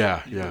tunnels.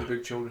 Yeah. You've got the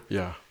big children.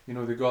 Yeah.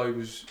 The guy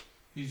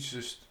he's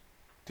just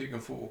taking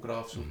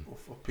photographs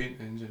of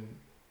paintings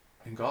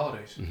in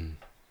galleries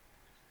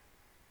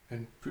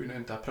and putting it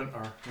into a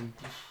printer and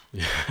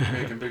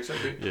making big stuff.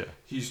 Yeah.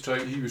 He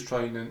was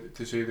trying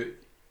to say that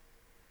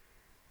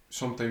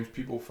sometimes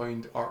people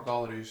find art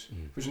galleries,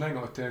 which 9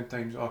 out of 10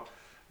 times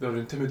they're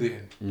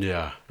intimidating.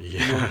 Yeah. You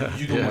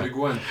don't want to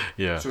go in.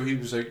 Yeah. So he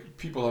was like,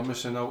 people are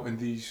missing out on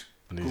these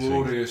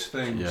glorious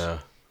things. Yeah.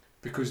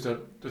 Because they're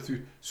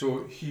through.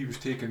 So he was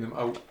taking them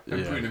out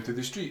and putting them to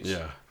the streets.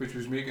 Yeah. Which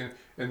was making,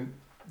 and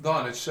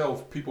that in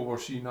itself, people were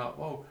seeing that.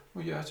 Oh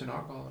yeah, it's an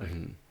art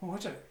gallery. Oh,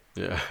 is it?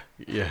 Yeah.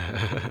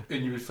 Yeah.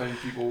 And you would find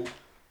people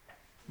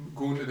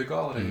going to the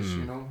galleries,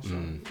 So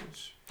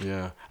it's,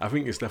 yeah, I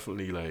think it's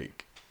definitely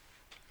like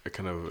a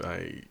kind of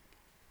a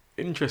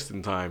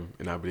interesting time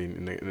in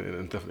Aberdeen,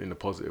 and definitely in a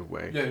positive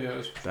way. Yeah.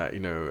 It's, that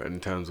in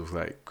terms of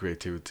like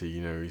creativity,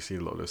 you see a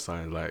lot of those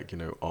signs like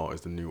art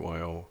is the new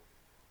oil,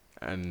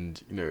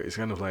 and it's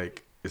kind of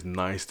like it's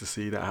nice to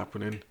see that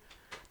happening.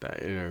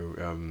 That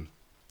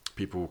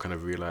people kind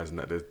of realising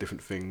that there's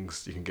different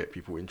things you can get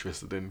people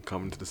interested in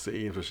coming to the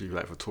city, especially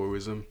like for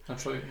tourism.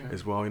 that's right. Yeah.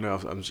 As well.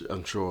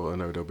 I'm sure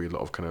there'll be a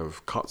lot of kind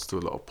of cuts to a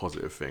lot of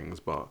positive things,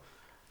 but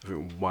I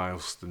think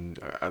whilst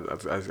I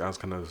was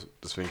kind of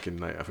just thinking,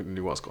 like, I think the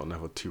new art's got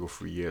another 2 or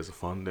 3 years of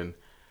funding.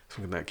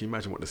 Something like, can you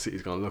imagine what the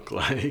city's gonna look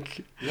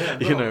like? Yeah,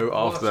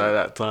 after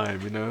that time,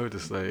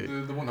 just like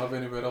they won't have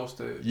anywhere else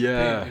to paint,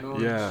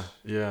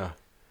 yeah.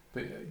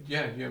 But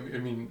I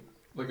mean,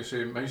 like I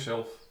say,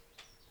 myself,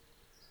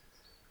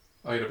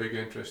 I had a big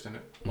interest in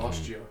it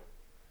last year,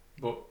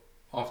 but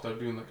after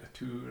doing like a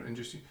tour and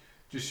just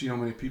see how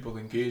many people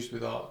engaged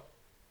with that,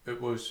 it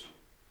was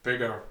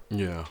bigger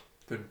than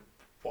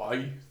what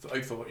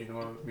I thought.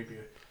 Maybe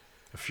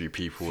a few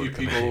people will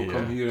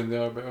come here and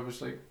there, but it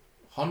was like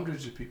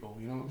hundreds of people.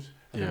 It was,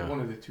 I think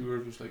one of the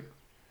tours was like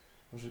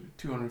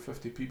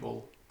 250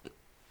 people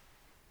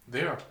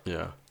there.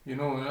 Yeah. And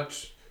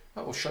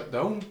that was shut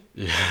down.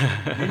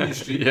 Yeah. Union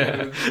Street.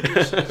 Yeah.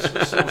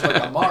 It's almost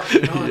like a march.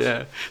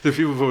 Yeah. The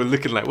people were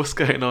looking like, what's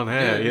going on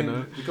here?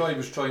 The guy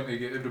was trying to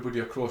get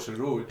everybody across the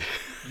road,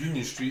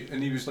 Union Street,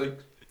 and he was like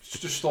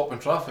just stopping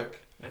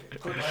traffic.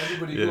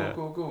 Everybody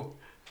go.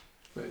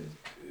 But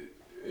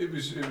it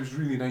was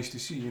really nice to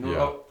see. And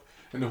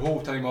the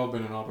whole time I've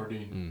been in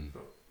Aberdeen,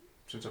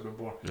 since I've been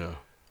born,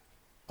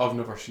 I've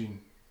never seen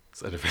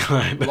anything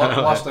like that.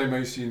 Last time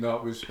I seen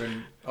that was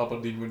when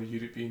Aberdeen won the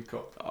European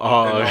Cup.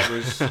 Oh, and that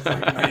was like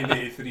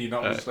 1983. And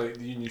that was like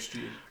the Union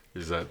Street.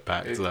 Is that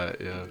back to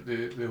that? Yeah.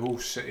 The whole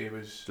city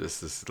was.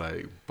 This is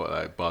like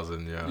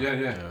buzzing. Yeah.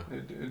 Yeah.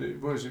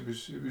 It was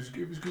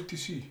good to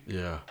see.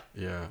 Yeah.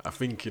 I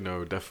think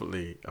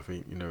definitely. I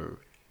think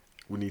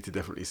we need to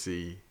definitely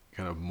see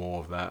kind of more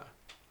of that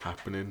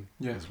happening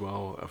as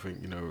well. I think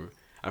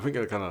I think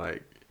they're kind of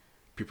like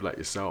people like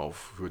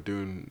yourself who are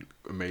doing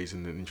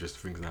amazing and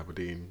interesting things in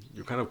Aberdeen.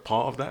 You're kind of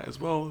part of that as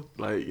well,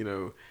 like, you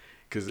know,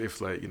 because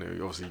if like, you know,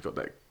 obviously you got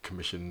that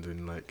commissioned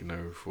in like, you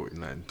know, for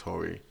in like in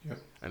Tory, Yep.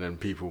 and then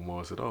people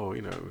more said, oh,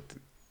 you know,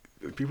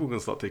 people are gonna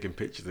start taking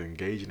pictures and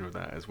engaging with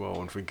that as well,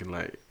 and thinking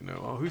like, you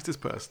know, oh, who's this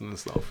person and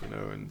stuff, you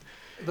know, and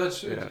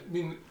That's, Yeah. I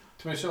mean,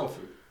 to myself,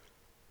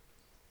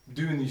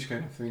 doing these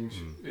kind of things,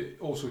 Mm. it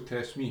also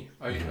tests me.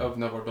 Mhm. I've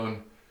never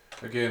done,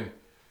 again,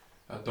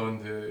 I've done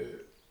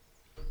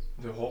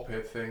the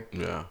Hophead thing.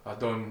 yeah, I've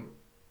done,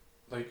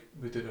 like,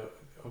 we did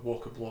a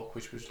walk a block,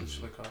 which was just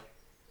Mhm. like a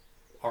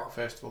art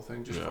festival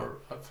thing, just Yeah.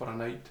 for a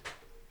night.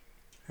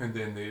 And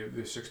then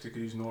the 6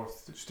 Degrees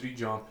North Street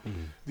Jam.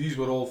 Mhm. These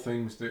were all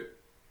things that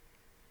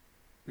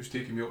was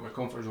taking me out of my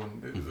comfort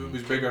zone. It Mhm.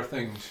 was bigger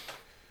things.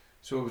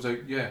 So it was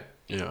like, yeah,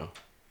 yeah,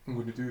 I'm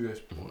going to do this.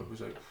 But Mhm. it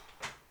was like,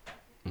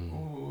 Mhm.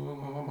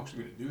 oh, I'm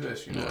actually going to do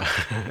this, you know.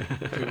 Yeah.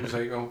 It was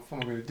like, oh, what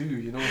am I going to do,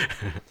 you know.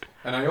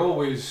 And I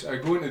go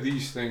into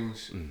these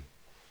things Mm.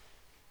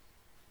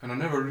 and I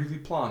never really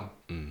plan,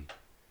 Mm.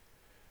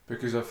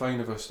 because I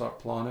find if I start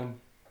planning,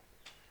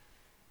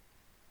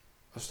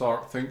 I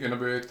start thinking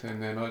about it,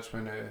 and then that's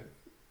when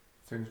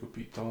things go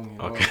Pete Tong, you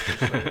know. Okay.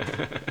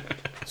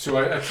 It's just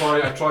like,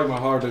 so I try my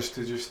hardest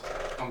to just,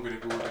 I'm going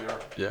to go there,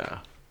 Yeah,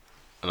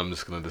 and I'm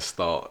just gonna just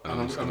start, and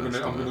I'm just going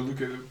just to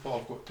look at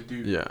what I've got to do,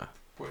 yeah,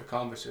 what the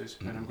canvas is,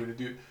 and I'm Mhm. going to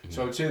do it. Mhm.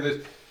 So I would say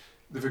that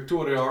the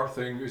Victoria Art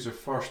thing is the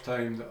first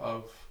time that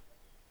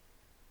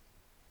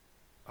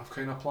I've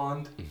kind of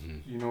planned.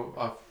 Mhm. You know,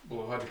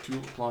 I've had a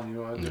tool to plan. You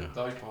know, I did Yeah.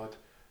 the iPad,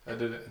 I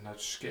did it, and I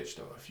sketched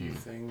out a few Mm.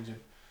 things, and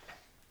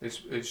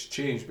it's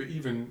changed. But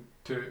even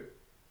to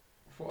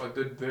what I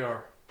did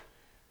there,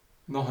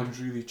 nothing's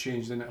really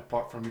changed in it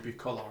apart from maybe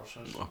colours.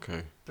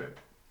 Okay, But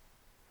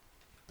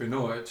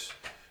no, it's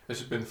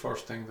been the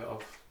first thing that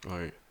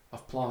right.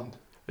 I've planned.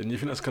 And you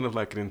think that's kind of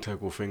like an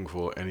integral thing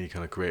for any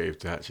kind of creative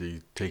to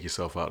actually take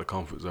yourself out of the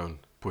comfort zone,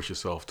 push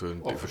yourself to a Oh,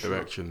 for different sure.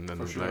 direction,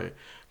 and For sure. like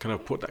kind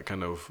of put that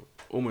kind of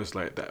almost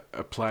like that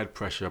applied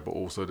pressure, but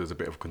also there's a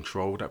bit of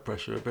control that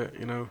pressure a bit,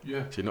 you know.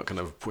 Yeah. So you're not kind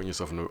of putting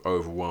yourself in an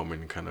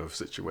overwhelming kind of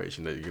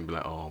situation that you can be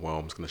like, oh well,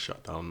 I'm just gonna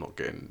shut down, I'm not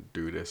getting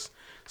do this.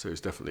 So it's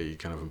definitely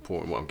kind of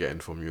important. What I'm getting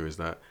from you is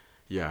that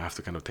yeah, I have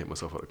to kind of take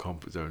myself out of the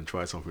comfort zone,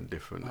 try something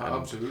different. and,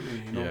 Absolutely.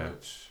 You know, yeah.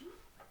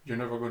 you're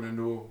never going to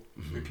know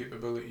the Mhm.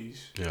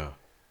 capabilities Yeah.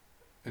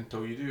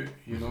 until you do it.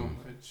 You know,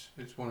 Mhm.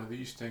 it's one of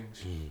these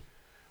things. Mm.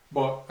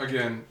 But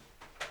again,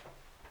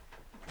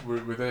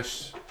 with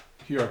this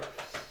here,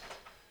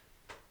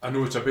 I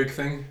know it's a big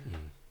thing,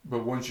 Mm.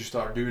 but once you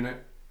start doing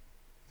it,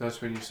 that's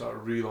when you start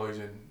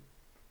realising,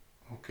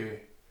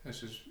 okay,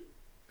 this is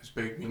it's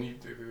big. We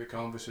need the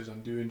canvases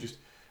I'm doing. Just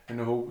and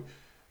the whole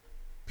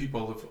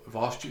people have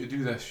asked you to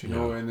do this, you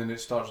know, Yeah. and then it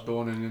starts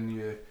dawning, and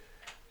you've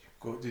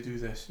got to do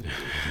this. And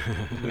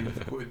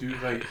you've got to do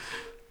it right.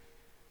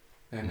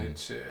 And Mm.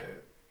 it's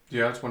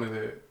it's one of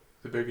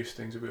the biggest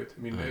things about it. I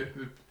mean, Right.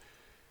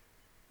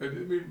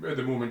 at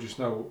the moment just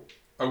now,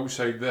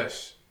 outside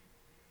this,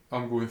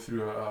 I'm going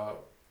through a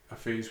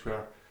phase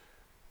where,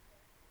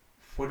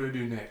 what do I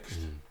do next?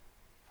 Mm.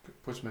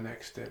 What's my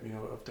next step? You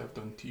know, I've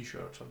done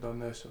T-shirts, I've done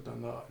this, I've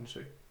done that, and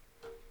so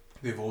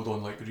they've all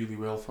done like really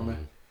well for me.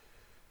 Mm.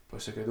 But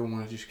it's like I don't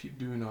want to just keep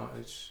doing that.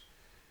 It's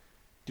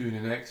doing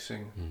the next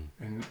thing, Mm.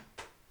 and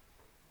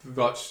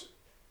that's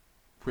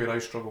where I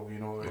struggle. You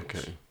know,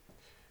 Okay.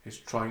 it's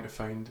trying to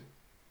find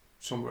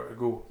somewhere to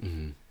go.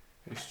 Mm.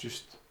 It's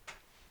just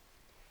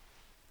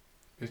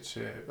that's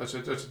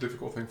a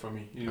difficult thing for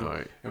me. You know,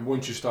 Right. and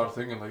once you start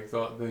thinking like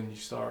that, then you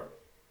start.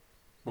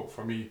 Well,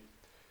 for me,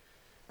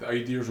 the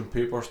ideas on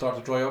paper start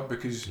to dry up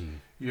because Mm.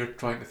 you're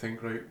trying to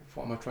think, right,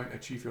 what am I trying to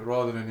achieve here,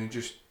 rather than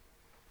just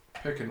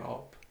picking it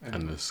up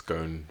And just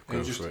going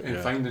just for it. and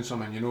Yeah. finding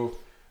something. You know,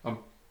 I'm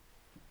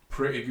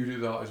pretty good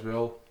at that as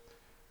well.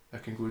 I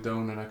can go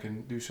down and I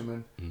can do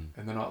something, Mm.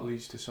 and then that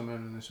leads to something,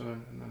 and then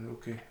something, and then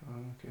okay,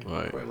 I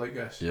Right. quite like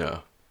this,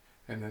 Yeah.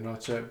 and then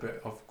that's it.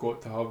 But I've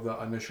got to have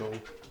that initial.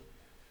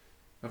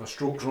 If a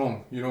stroke's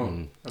wrong, you know,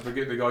 Mm. if I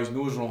get the guy's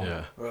nose wrong,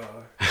 Yeah.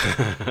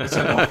 it's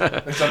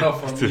enough. It's enough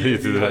for To me do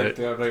to be that.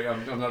 like, right,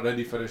 I'm not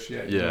ready for this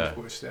yet. You know, Yeah. I've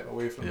got to step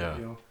away from Yeah. it.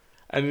 You know.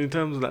 And in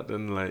terms of that,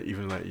 then, like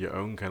even like your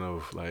own kind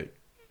of like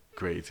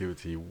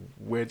creativity,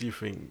 where do you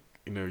think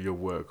your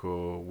work,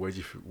 or where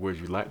do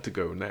you like to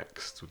go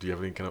next? Do you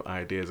have any kind of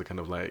ideas, or kind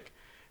of like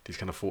these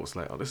kind of thoughts,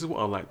 like, oh, this is what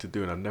I like to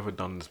do, and I've never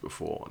done this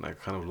before, and I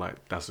kind of like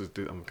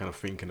I'm kind of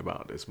thinking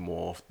about this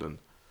more often.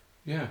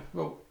 Yeah.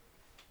 Well,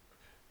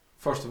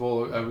 first of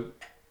all, I would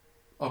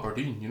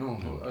Aberdeen. You know,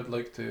 Mm. I'd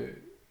like to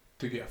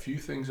get a few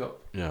things up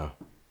Yeah.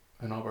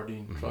 in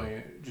Aberdeen. Mhm.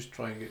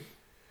 Try and get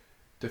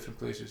different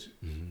places.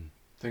 Mm-hmm.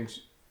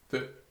 Things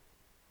that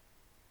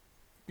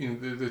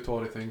the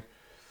Tory thing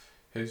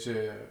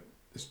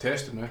is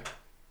testing me,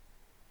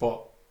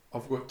 but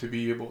I've got to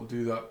be able to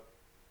do that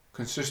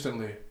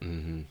consistently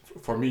Mm-hmm.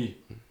 for me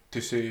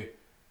to say,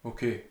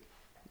 okay,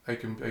 I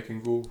can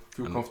go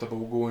feel And-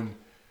 comfortable going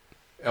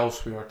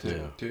elsewhere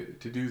Yeah. to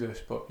do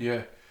this. But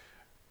yeah,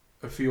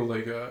 I feel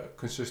like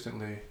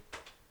consistently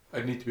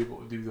I need to be able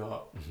to do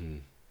that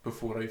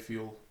before I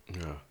feel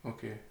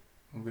okay.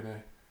 I'm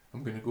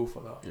gonna go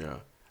for that. Yeah,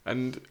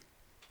 and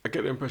I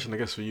get the impression, I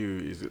guess, for you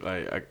is it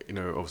like you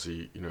know,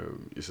 obviously, you know,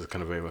 it's a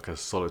kind of very like a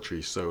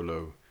solitary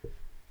solo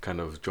kind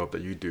of job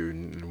that you do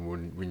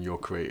when you're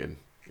creating,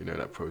 you know,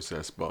 that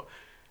process. But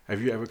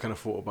have you ever kind of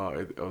thought about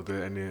it? Are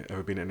there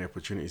ever been any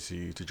opportunities for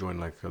you to join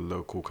like a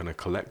local kind of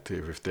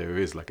collective, if there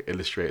is like an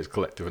illustrators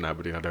collective in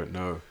Aberdeen? I don't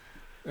know.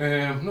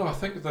 No, I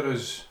think there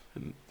is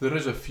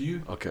a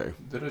few. Okay.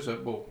 There is I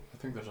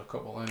think there's a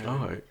couple anyway. All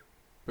right.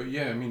 But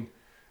yeah, I mean,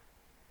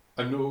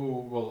 I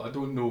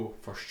don't know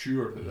for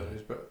sure that there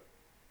is, but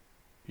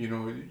you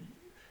know,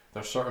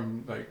 there's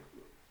certain, like,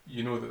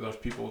 you know, that there's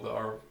people that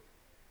are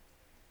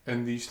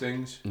in these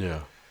things.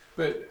 Yeah.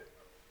 But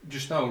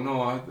just now,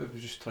 no, I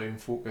was just trying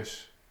to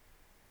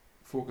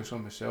focus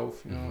on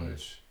myself. You know,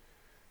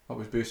 that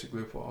was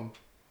basically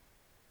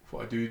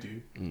what I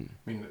do. I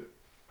mean,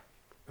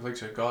 like I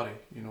said, Gary,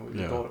 you know,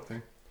 the Doric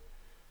thing.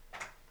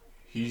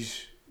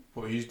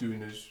 What he's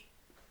doing is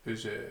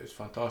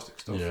fantastic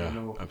stuff. Yeah, you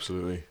know,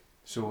 absolutely.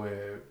 So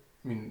I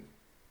mean,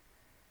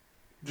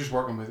 just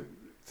working with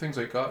things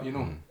like that, you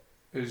know,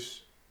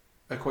 is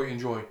I quite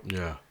enjoy.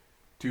 Yeah.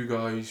 Two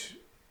guys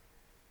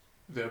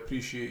that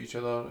appreciate each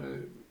other,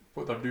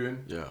 what they're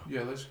doing. Yeah.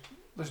 Yeah,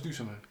 let's do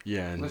something.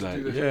 Yeah, and let's like,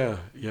 do this.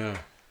 yeah.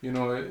 You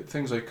know,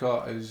 things like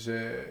that is.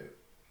 I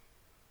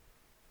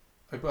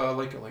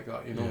like it like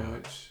that. You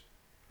know,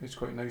 it's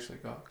quite nice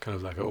like that. Kind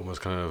of like almost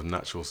kind of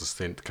natural,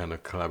 sustained kind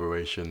of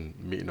collaboration,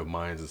 meeting of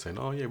minds, and saying,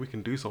 "Oh yeah, we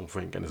can do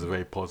something," and it's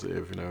very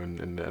positive, you know.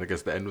 And I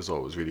guess the end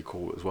result was really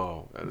cool as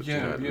well. And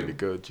really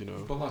good, you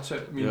know. Well, that's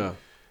it. I mean,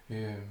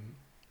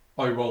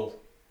 I will,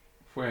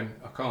 when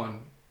I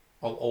can,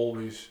 I'll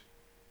always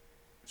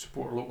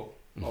support local.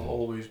 I'll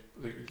always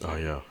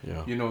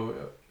you know,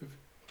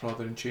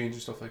 rather than change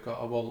and stuff like that,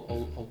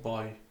 I'll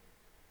buy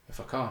if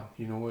I can.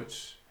 You know,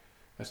 it's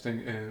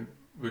thing.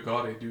 With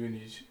Gary doing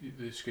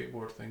the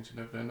skateboard things and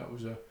everything, that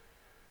was a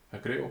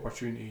great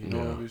opportunity. You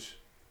know,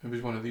 it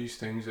was one of these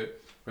things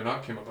that when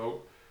that came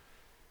about,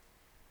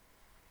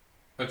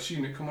 I'd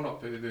seen it coming up,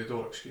 the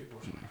Doric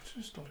skateboards. It's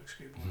just Doric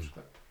skateboards,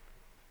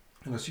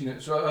 and I seen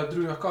it, so I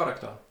drew a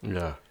character.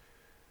 Yeah.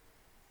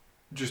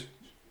 Just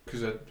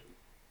because I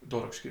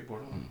Doric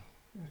skateboard,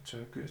 it's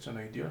an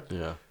idea.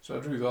 Yeah. So I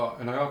drew that,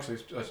 and I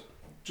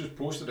just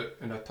posted it,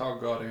 and I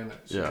tagged Gary in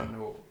it. So you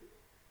know,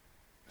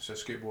 it's a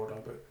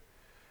skateboarder, but.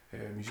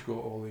 He's got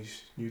all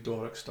these new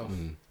Doric stuff.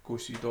 Go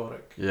see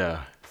Doric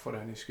for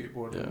any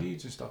skateboarding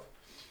needs and stuff.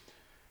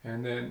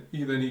 And then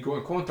he got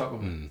in contact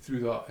with me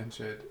through that and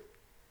said,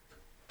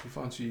 "Do you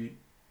fancy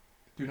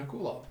doing a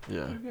collab?"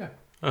 Yeah.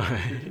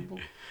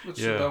 Let's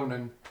sit down,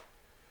 and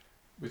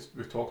we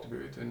talked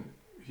about it. And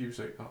he was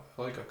like, "I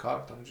like a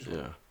character. I just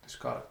want this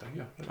character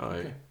here." Like,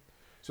 okay.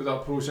 So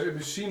that process, it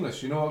was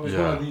seamless. You know, it was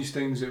one of these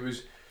things.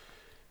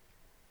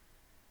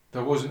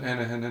 There wasn't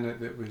anything in it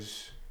that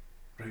was.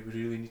 Right, we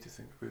really need to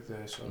think about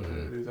this or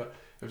do that.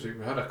 It was like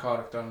we had a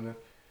character, and then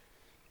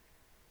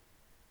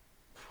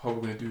how are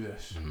we going to do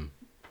this?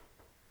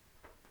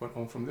 Went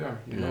on from there,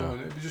 you know,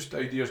 and it was just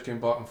ideas came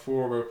back and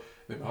forth.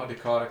 We had the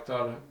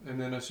character, and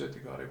then I said to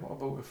Gary, "What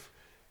about if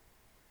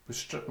we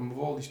strip him of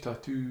all these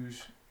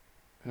tattoos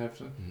and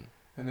everything,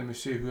 and then we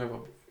say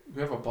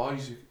whoever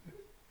buys it,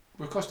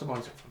 we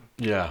customise it for him.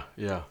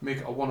 Yeah. Make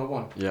it a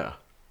 1-on-1. Yeah.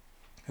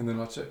 And then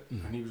that's it."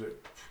 And he was like,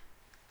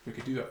 "We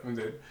could do that." And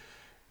then,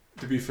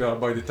 to be fair,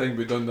 by the time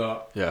we'd done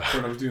that,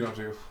 when I was doing it, I was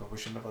like, I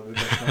wish I never did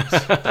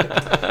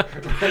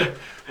that.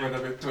 When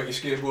about 20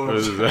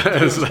 skateboards.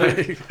 It's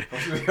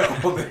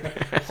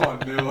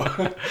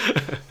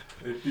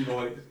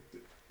like,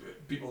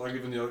 people are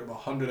giving you like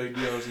 100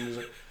 ideas, and he's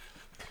like,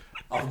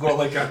 I've got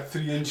like a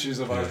 3 inches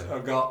of a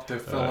gap to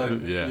fill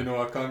in. You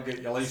know, I can't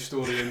get your life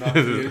story in that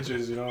 3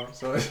 inches, you know.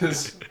 So it's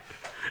just,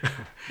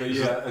 but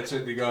it's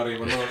at the Gary.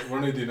 We're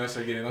not doing this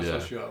again, that's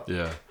for sure.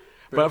 Yeah.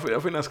 But I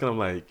think that's kind of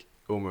like,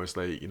 almost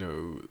like, you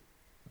know,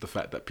 the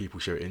fact that people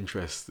show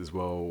interest as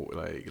well,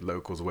 like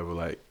locals or whether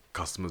like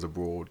customers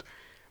abroad,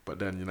 but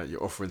then, you know,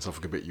 you're offering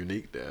something a bit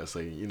unique there, so,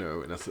 you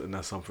know, and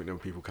that's something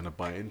that people kind of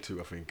buy into,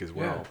 I think, as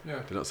well.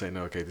 They're not saying,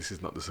 no, okay, this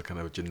is not just a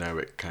kind of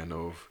generic kind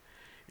of,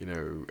 you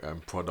know,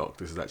 product.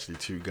 This is actually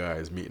two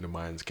guys meeting the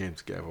minds, came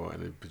together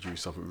and they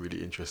produced something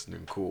really interesting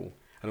and cool.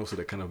 And also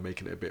they're kind of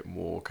making it a bit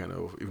more kind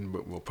of, even a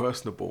bit more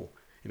personable,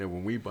 you know,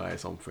 when we buy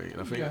something.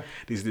 And I think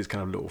these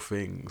kind of little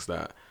things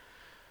that,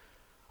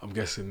 I'm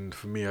guessing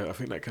for me, I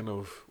think that kind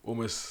of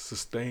almost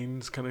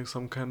sustains kind of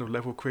some kind of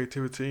level of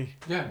creativity.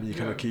 You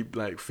kind of keep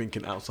like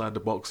thinking outside the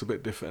box a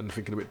bit different and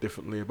thinking a bit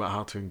differently about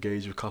how to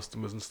engage with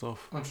customers and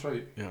stuff. That's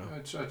right. Yeah.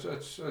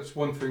 It's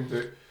one thing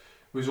that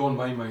was on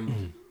my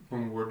mind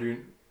when we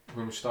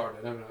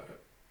started. I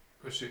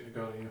was sitting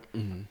together, you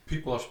know,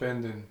 people are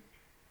spending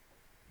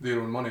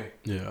their own money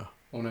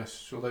on this,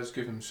 so let's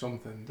give them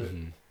something that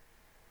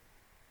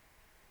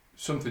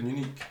something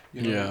unique,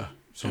 you know.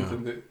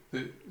 Something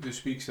that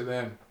speaks to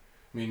them.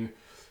 I mean,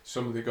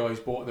 some of the guys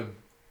bought them,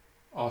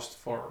 asked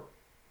for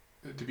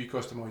to be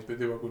customised, but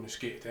they were going to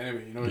skate it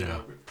anyway. You know,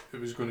 Yeah. it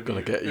was going to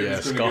Gonna be get it was gonna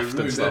get scuffed and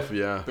ruined, stuff.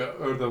 Yeah, But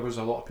or there was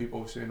a lot of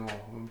people saying,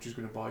 "Oh, I'm just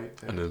going to buy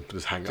it and then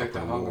just hang to up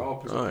on hang the it wall.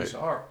 up as a piece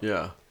of art."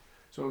 Yeah.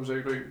 So I was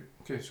like, right,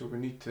 okay, so we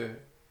need to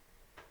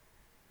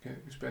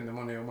spend the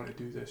money. I want to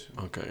do this.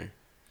 Okay,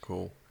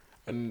 cool.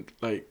 And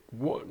like,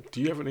 what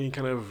do you have any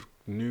kind of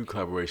new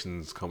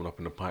collaborations coming up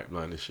in the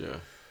pipeline this year?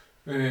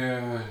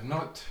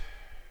 Not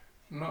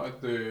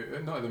at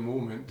the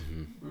moment.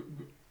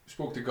 Mm-hmm.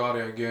 Spoke to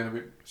Gary again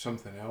about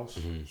something else,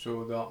 Mhm.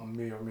 so that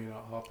may or may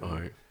not happen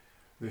Alright.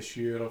 this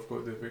year. I've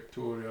got the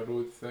Victoria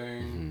Road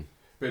thing, Mm-hmm.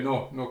 but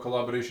no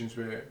collaborations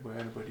with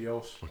anybody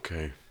else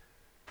Okay.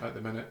 at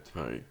the minute.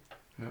 Right.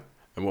 Yeah.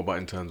 And what about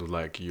in terms of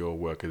like your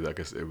work? Is there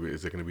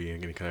going to be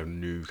any kind of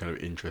new, kind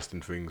of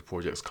interesting things,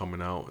 projects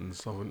coming out and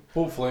stuff?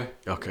 Hopefully,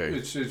 Okay.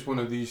 it's one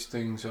of these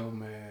things.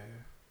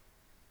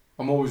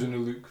 I'm always in the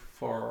look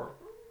for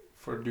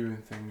doing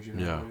things. You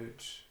know, Yeah.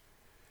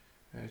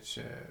 it's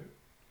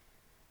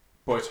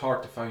but it's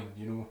hard to find.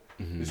 You know,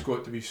 Mm-hmm. it's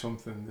got to be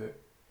something that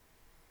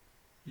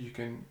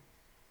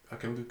I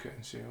can look at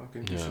and say, I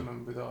can do Yeah.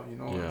 something with that. You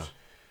know, Yeah. it's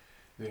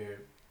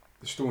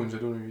the Stones. I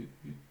don't know.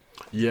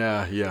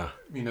 Yeah. Yeah.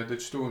 I mean, I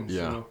did Stones.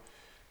 Yeah. You know,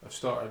 I've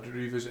started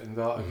revisiting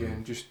that Mhm.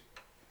 again, just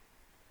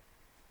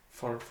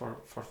for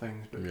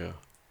things. Yeah.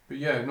 But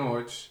yeah, no,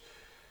 it's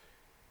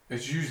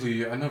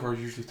usually I never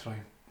usually try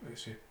and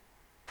let's say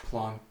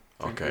plan.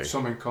 Think Okay. If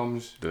something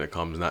comes, Then it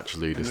comes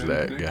naturally. Just and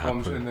let then it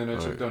happen. and then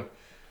it's Right. done.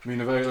 I mean,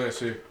 if I let's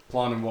say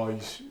planning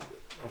wise,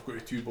 I've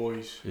got 2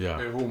 boys Yeah.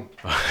 at home.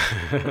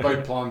 If I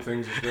plan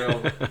things as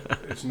well,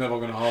 it's never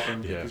going to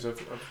happen Yeah. because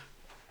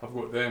I've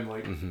got them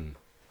like Mm-hmm.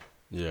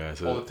 Yeah.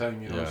 So all the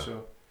time, you know. yeah.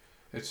 So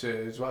it's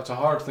a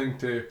hard thing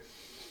to.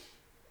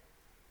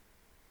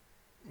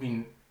 I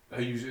mean, I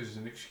use it as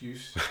an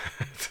excuse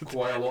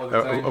quite a lot of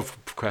the time.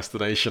 of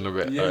procrastination a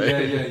bit. Yeah,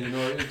 right? yeah. You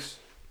know, it's.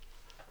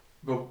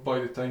 But by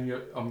the time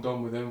I'm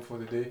done with them for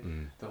the day,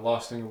 Mm. the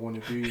last thing I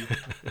want to do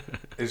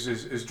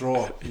is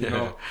draw. You Yeah.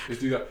 know, is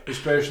do that.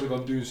 Especially if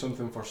I'm doing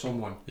something for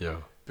someone, Yeah.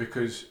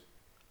 because,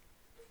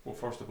 well,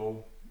 first of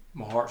all,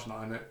 my heart's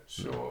not in it,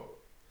 so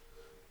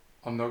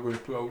I'm not going to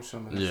put out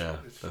something. Yeah.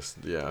 It's That's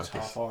yeah.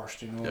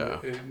 half-arsed, you know.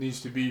 Yeah. It needs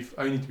to be.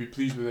 I need to be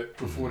pleased with it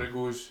before Mhm. it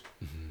goes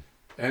Mm-hmm.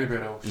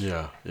 anywhere else.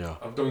 Yeah. Yeah.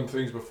 I've done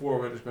things before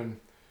where it's been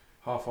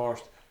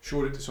half-arsed.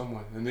 Showed it to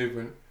someone and they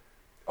went,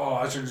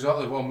 "Oh, that's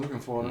exactly what I'm looking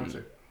for." And I was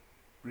like,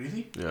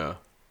 "Really?" Yeah.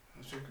 I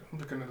was like, "I'm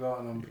looking at that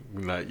and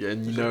I'm." Like yeah,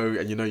 and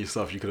you know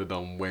yourself, you could have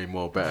done way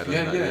more better than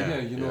Yeah, that. yeah,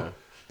 you know.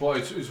 But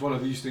it's one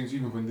of these things.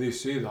 Even when they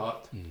say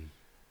that, Yeah. Mm.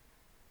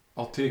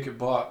 I'll take it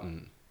back,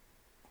 Mm.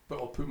 but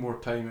I'll put more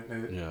time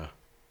into Yeah.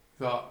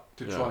 that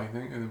to Yeah. try and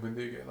think. And then when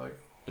they get like,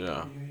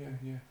 Yeah.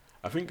 yeah.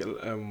 I think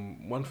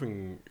one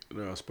thing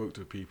I spoke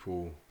to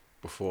people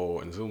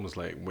before, and it's almost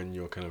like when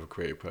you're kind of a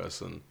creative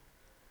person,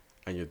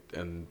 and you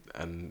and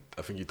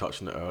I think you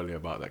touched on it earlier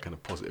about that kind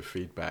of positive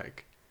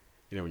feedback.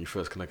 You know, when you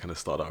first kind of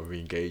start out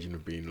re-engaging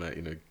with being like,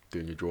 you know,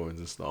 doing your drawings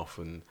and stuff.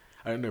 And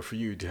I don't know, for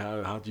you,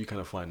 how do you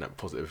kind of find that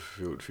positive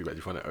feedback? Do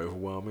you find it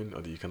overwhelming,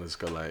 or do you kind of just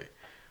go like,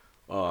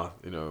 oh,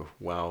 you know,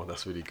 wow,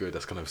 that's really good.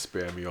 That's kind of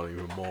spurring me on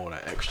even more,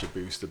 that extra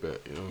boost a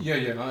bit, you know?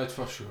 Yeah, no, that's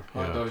for sure.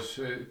 Yeah. It does.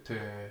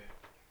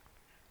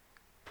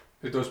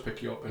 It does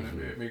pick you up, and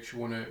Mhm. it makes you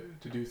want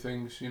to do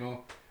things. You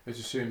know, it's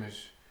the same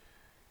as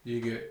you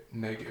get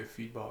negative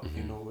feedback. You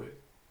Mhm. know,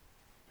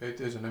 it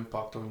has an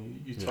impact on you.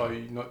 You Yeah. try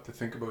not to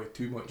think about it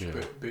too much,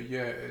 Yeah. but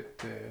yeah,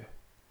 it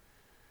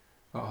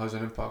has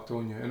an impact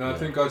on you. And I Yeah.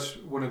 think that's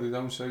one of the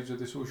downsides of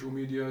the social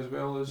media as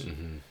well, is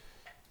Mm-hmm.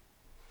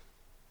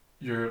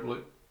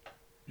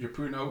 you're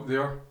putting it out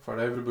there for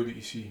everybody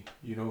to see.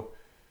 You know,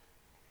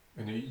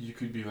 and you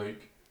could be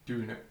like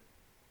doing it.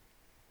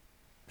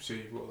 Say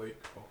you've got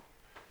like,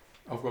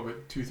 I've got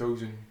about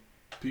 2,000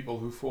 people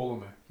who follow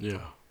me,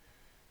 Yeah.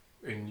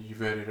 and you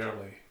very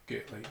rarely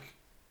get like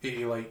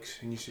 80 likes,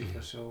 and you say to Mhm.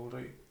 yourself,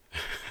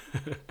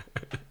 right,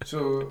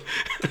 so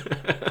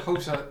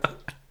how's that?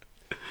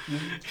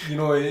 You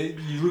know,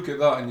 you look at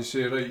that and you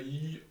say,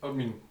 right, I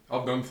mean,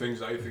 I've done things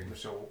that I think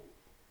myself,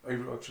 I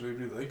actually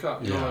really like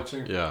that, you know what I'm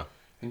saying? Yeah.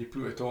 And you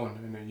put it on,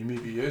 and then you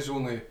maybe is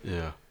only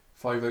Yeah.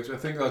 5 likes. I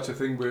think that's the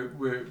thing with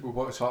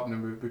what's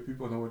happening with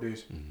people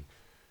nowadays. Mm-hmm.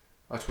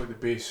 That's what they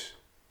base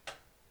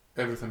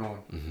everything on,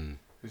 Mm-hmm.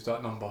 is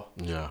that number.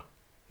 Yeah.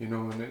 You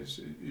know, and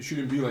it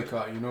shouldn't be like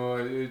that. You know,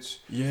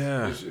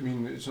 Yeah. I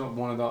mean, it's not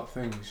one of that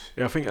things.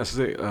 Yeah, I think that's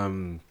it.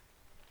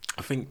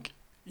 I think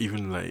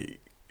even like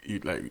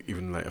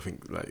I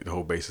think like the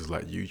whole basis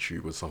like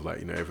YouTube and stuff, like,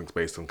 you know, everything's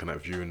based on kind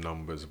of viewing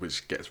numbers,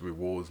 which gets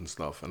rewards and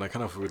stuff. And I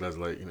kind of realized,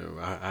 like, you know,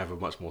 I have a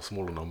much more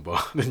smaller number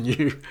than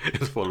you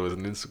as followers on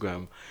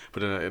Instagram. But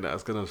then I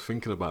was kind of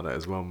thinking about that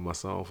as well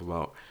myself,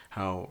 about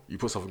how you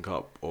put something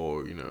up,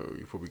 or, you know,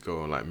 you probably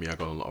go on, like me, I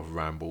go on a lot of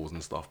rambles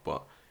and stuff,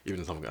 but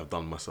even something I've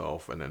done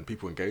myself, and then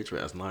people engage with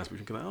it, that's nice. But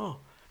you think like, oh,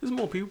 there's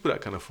more people that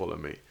kind of follow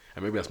me.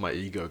 And maybe that's my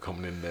ego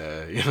coming in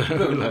there, you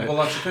know. Well,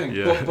 that's the thing.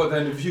 Yeah. But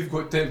then if you've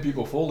got 10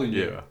 people following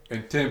you, Yeah.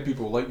 and 10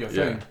 people like your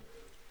Yeah. thing,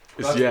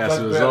 It's as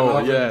a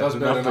result. That's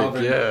better than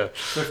nothing. having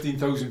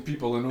 15,000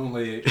 people and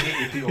only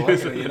 80 people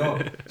liking it, you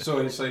know. So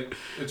it's like,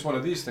 it's one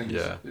of these things.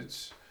 Yeah.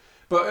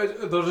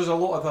 But there's a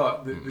lot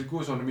of that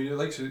goes on. I mean, it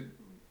likes it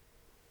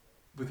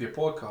with your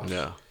podcast.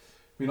 Yeah.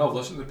 I mean, I've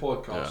listened to the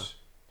podcast,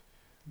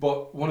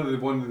 but one of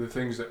the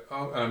things that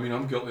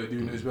I'm guilty of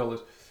doing it as well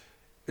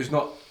is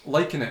not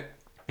liking it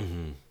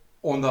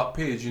on that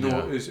page. You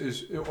know,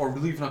 is or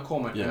leaving a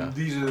comment. Yeah. And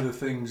these are the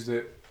things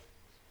that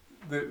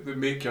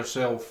make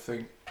yourself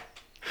think,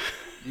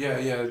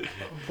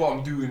 what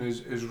I'm doing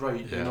is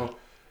right. Yeah. You know,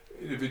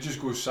 if it just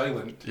goes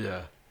silent,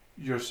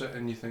 you're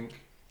sitting, you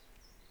think.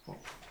 Well,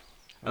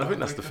 and I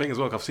think that's the thing as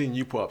well. I've seen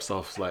you put up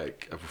stuff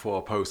like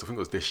before I post. I think it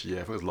was this year. I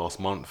think it was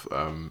last month.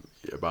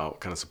 About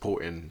kind of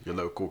supporting your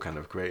local kind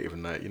of creative,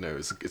 and that, you know,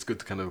 it's good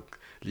to kind of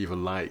leave a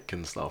like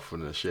and stuff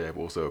and a share, but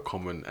also a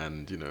comment,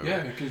 and you know.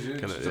 Yeah, because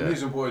it's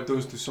amazing what it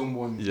does to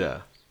someone.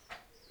 Yeah.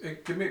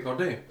 It can make their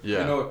day. Yeah.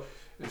 You know,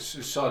 it's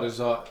as sad as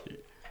that.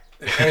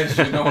 It is,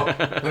 you know,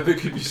 that they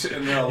could be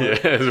sitting there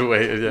like,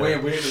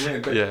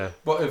 waiting.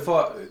 But in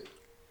fact,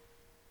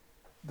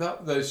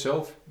 that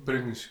itself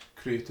brings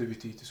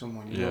creativity to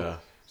someone. You know,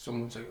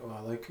 someone's like, oh,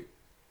 I like it.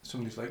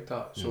 Somebody's like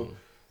that, so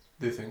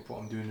they think what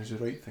I'm doing is the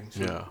right thing.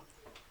 So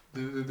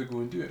they go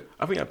and do it.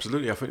 I think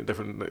absolutely. I think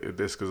definitely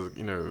this, because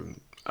you know,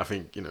 I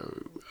think, you know,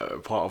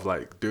 part of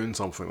like doing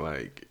something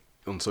like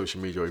on social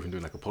media or even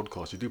doing like a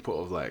podcast, you do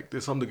put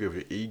there's some degree of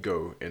your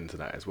ego into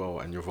that as well,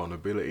 and your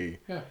vulnerability.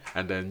 Yeah.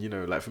 And then, you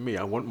know, like for me,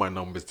 I want my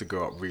numbers to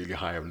go up really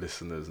high of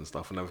listeners and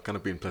stuff, and I've kind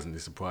of been pleasantly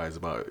surprised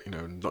about, you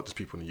know, not just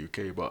people in the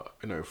UK, but,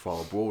 you know,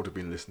 far abroad have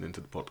been listening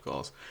to the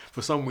podcast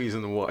for some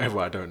reason or whatever,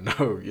 I don't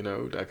know, you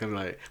know, that kind of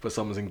like, but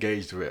someone's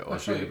engaged with it, or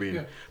it's really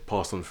been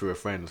passed on through a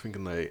friend. I was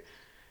thinking like,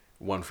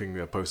 one thing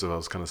that I posted, I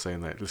was kind of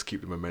saying like, let's keep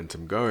the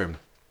momentum going,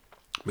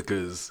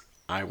 because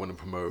I want to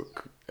promote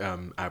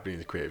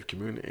Aberdeen's creative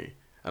community.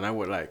 And I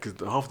would like, because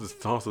half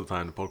of the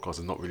time the podcast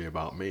is not really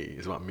about me.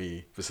 It's about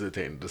me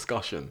facilitating the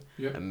discussion,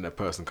 and the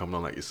person coming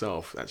on like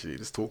yourself, actually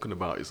just talking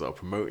about yourself,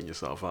 promoting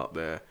yourself out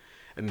there,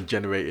 and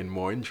generating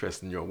more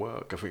interest in your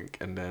work, I think.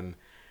 And then,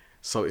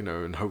 so, you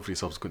know, and hopefully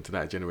subsequent to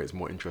that, it generates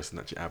more interest in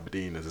actually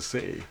Aberdeen as a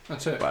city.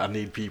 That's it. But I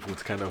need people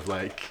to kind of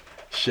like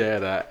share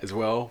that as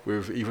well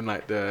with even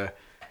like the,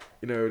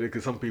 you know,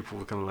 because some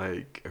people kind of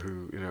like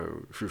who, you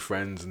know, through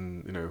friends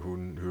and, you know,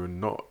 who are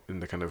not in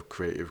the kind of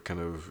creative kind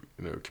of,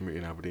 you know,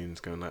 community in Aberdeen,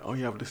 is going like, oh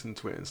yeah, I've listened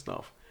to it and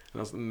stuff.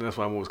 And that's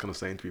why I'm always kind of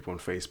saying to people on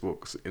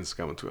Facebook,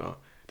 Instagram and Twitter,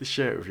 just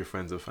share it with your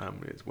friends and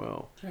family as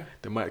well. Yeah.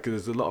 They might, because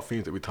there's a lot of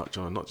themes that we touch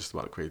on, not just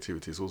about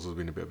creativity, it's also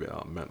been a bit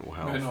about mental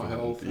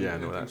health. And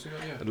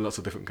and lots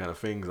of different kind of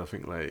things. I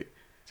think like,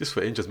 just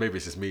for interest, maybe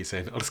it's just me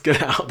saying, oh, let's get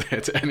it out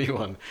there to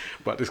anyone,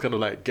 but just kind of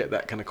like get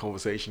that kind of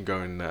conversation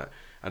going. That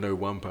I know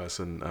one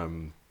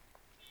person,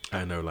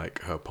 I know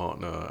like her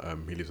partner,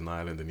 he lives in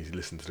Ireland, and he's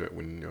listened to it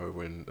when you're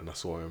over, and I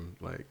saw him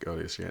like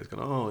earlier this year. He's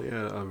going, oh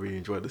yeah, I really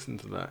enjoyed listening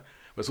to that.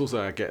 But it's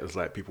also, I get, it's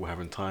like people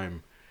having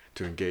time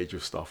to engage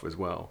with stuff as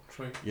well.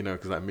 Right. You know,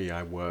 because like me,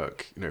 I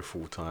work, you know,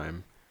 full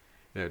time.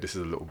 You know, this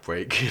is a little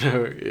break. You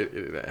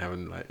know,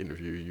 having like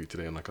interview you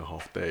today on like a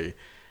half day.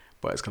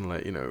 But it's kind of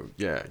like, you know,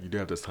 yeah, you do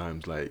have those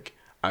times, like,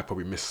 I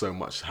probably miss so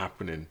much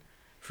happening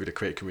through the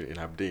creative community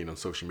in Aberdeen on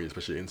social media,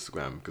 especially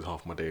Instagram, because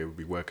half my day would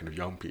be working with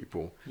young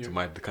people. Yeah. So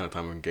the kind of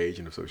time I'm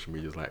engaging with social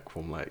media is like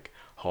from like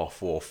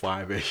 4:30,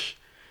 5-ish,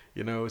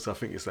 you know? So I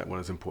think it's like one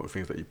of those important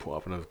things that you put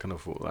up, and I kind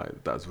of thought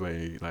like, that's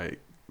very, like,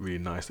 really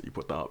nice that you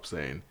put that up,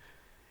 saying,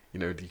 you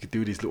know, you could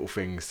do these little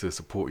things to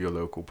support your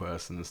local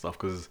person and stuff,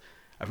 because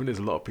I think there's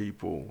a lot of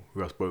people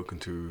who I've spoken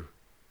to,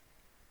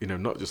 you know,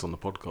 not just on the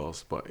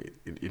podcast, but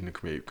in the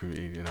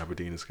community in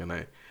Aberdeen, it's kind of,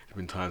 there's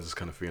been times it's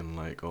kind of feeling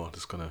like, oh, I'm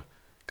just gonna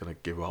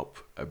give up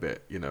a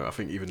bit, you know. I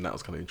think even that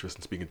was kind of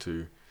interesting, speaking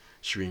to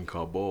Shireen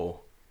Karbor,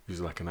 who's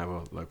like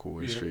another local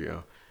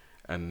illustrator,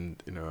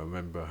 and, you know, I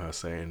remember her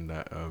saying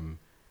that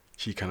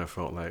she kind of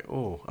felt like,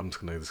 oh, I'm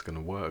just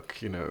gonna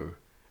work, you know.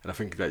 And I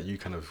think that you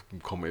kind of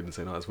commented and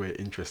saying, oh, it's very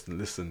interesting to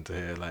listen to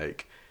hear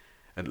like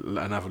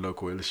another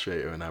local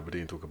illustrator in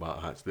Aberdeen talk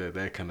about how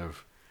their kind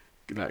of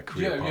like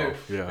career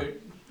path. Yeah.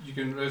 You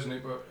can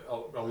resonate with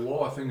a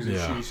lot of things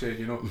that she said,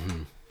 you know.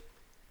 Mm-hmm.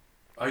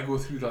 I go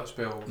through that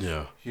spell.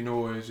 Yeah. You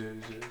know,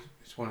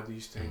 it's one of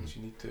these things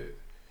you need to,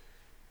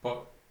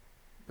 but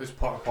it's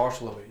part and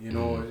parcel of it. You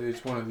know,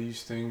 it's one of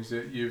these things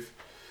that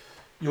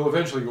you'll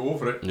eventually go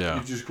over it. Yeah.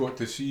 You've just got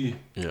to see.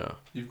 Yeah.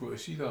 You've got to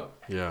see that.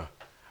 Yeah.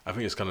 I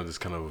think it's kind of this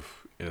kind of,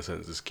 in a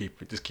sense, just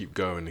keep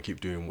going and keep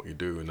doing what you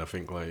do. And I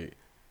think like,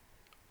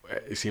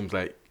 it seems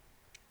like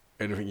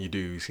anything you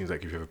do seems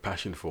like if you have a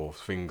passion for,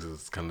 things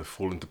has kind of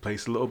fall into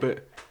place a little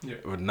bit,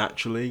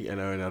 naturally, you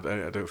know. And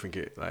I don't think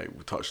it, like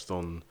we touched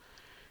on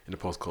in the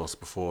podcast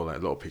before, like a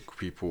lot of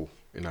people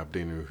in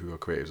Aberdeen who are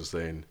creatives are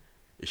saying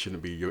it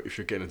shouldn't be if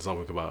you're getting into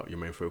something about your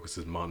main focus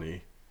is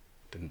money,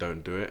 then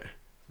don't do it.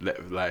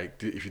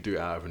 If you do it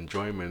out of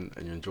enjoyment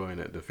and you're enjoying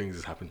it, the things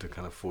just happen to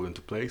kind of fall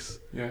into place.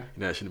 Yeah,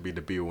 you know, it shouldn't be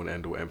the be all and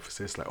end all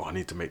emphasis. Like, oh, I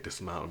need to make this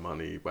amount of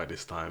money by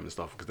this time and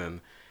stuff, because then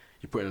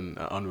you're putting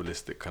an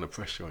unrealistic kind of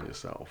pressure on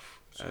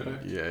yourself.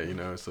 And you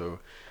know, so,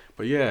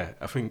 But yeah,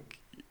 I think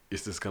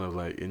it's just kind of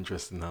like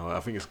interesting how I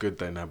think it's good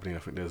that in Aberdeen. I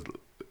think there's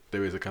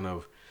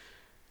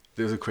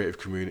a creative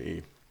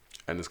community,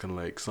 and it's kind of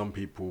like some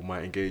people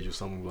might engage with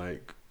some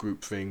like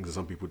group things and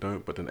some people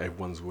don't, but then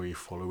everyone's really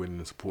following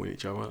and supporting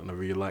each other, and I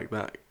really like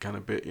that kind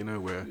of bit,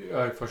 where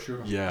Yeah, for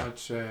sure. yeah,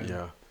 That's,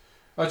 yeah,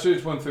 actually,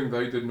 it's one thing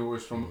that I did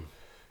notice mm.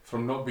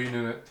 from not being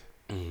in it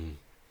Mm.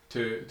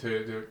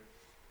 to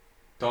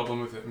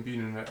dabbling with it and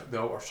being in it,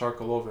 the outer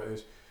circle of it,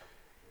 is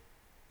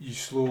you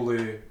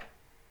slowly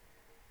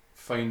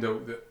find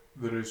out that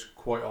there is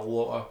quite a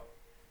lot of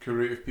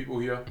creative people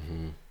here.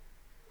 Mm-hmm.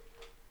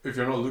 If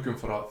you're not looking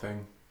for that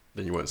thing,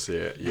 Then you won't see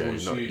it. you Yeah,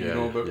 won't you're not, see it,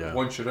 yeah, but yeah,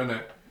 once you're in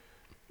it,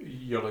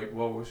 you're like,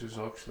 wow, this is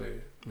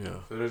actually, yeah,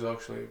 there is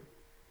actually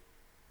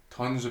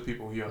tons of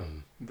people here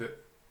that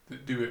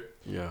do it.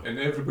 yeah, And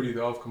everybody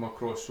that I've come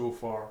across so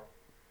far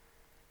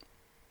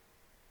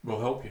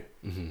will help you.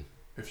 mm-hmm.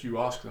 If you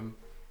ask them,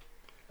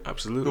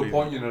 Absolutely. they'll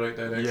point you in the right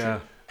direction. Yeah,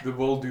 They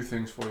will do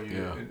things for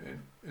you, Yeah.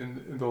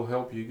 and they'll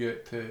help you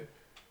get to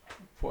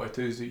what it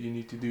is that you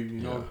need to do.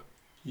 You know, yeah,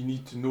 you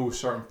need to know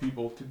certain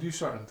people to do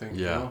certain things.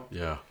 yeah, You know?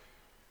 yeah,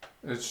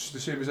 It's the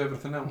same as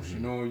everything else. You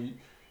Mhm. know,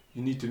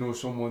 you need to know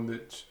someone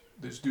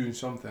that's doing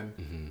something.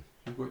 mm-hmm.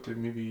 You've got to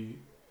maybe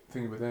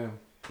think about them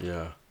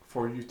Yeah.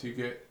 for you to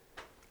get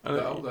And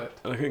the I, outlet.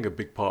 and I think a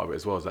big part of it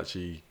as well is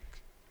actually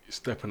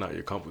stepping out of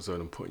your comfort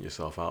zone and putting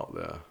yourself out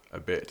there a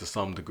bit to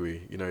some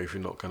degree. If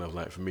you're not kind of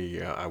like, for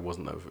me, I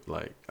wasn't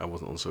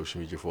on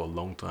social media for a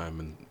long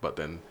time, but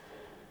then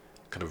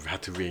kind of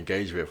had to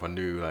re-engage with it. If I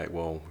knew like,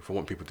 well, if I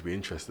want people to be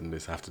interested in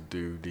this, I have to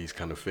do these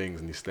kind of things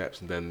and these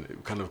steps, and then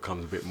it kind of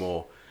becomes a bit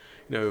more.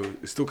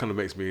 It still kind of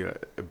makes me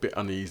a bit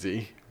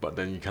uneasy, but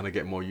then you kind of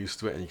get more used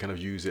to it, and you kind of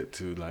use it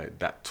to like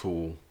that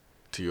tool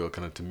to your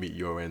kind of to meet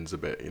your ends a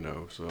bit.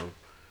 So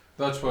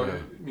That's what Yeah.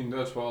 I mean.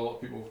 That's what a lot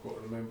of people have got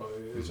to remember.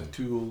 It's a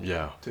tool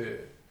yeah,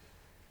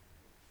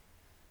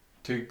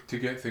 to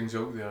get things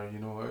out there.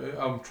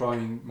 I'm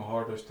trying my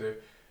hardest to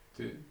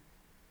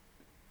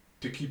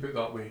keep it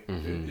that way.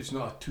 Mhm. It's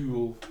not a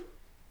tool,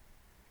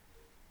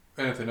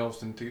 anything else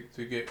than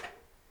to get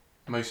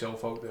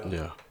myself out there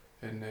yeah,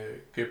 and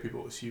get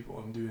people to see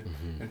what I'm doing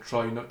mm-hmm. and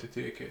try not to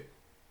take it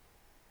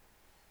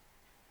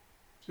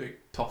like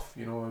tough.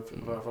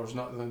 If there's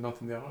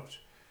nothing there,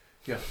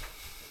 yeah.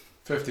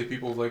 50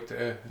 people liked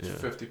it. It's Yeah.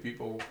 50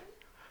 people.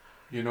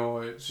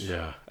 It's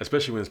Yeah,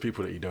 especially when it's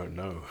people that you don't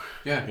know.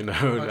 yeah. I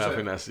it.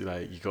 think that's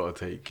like you got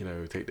to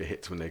take the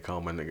hits when they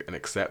come and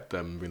accept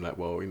them. Being like,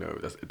 well,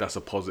 that's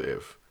a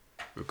positive,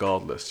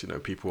 regardless.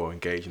 People are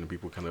engaging and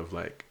people kind of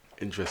like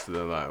interested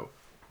about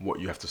what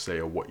you have to say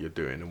or what you're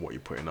doing and what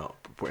you're putting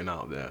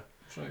out there.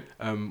 That's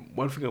right.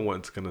 One thing I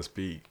wanted to kind of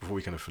speak before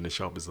we kind of finish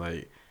up is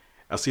like,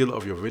 I see a lot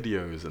of your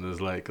videos and there's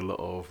like a lot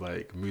of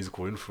like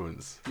musical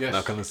influence. Yes. And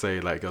I kind of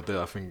say like I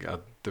think I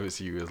don't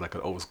see you as like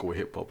an old school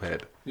hip hop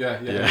head. Yeah,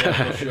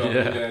 for sure.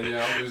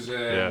 Yeah. I was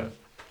Yeah.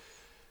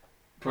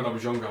 when I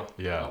was younger.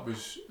 Yeah. That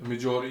was the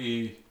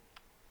majority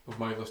of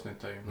my listening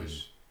time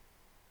was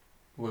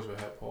with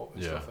hip hop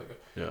and Yeah. stuff like that.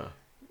 Yeah.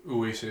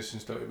 Oasis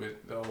and stuff,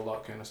 with all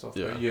that kind of stuff.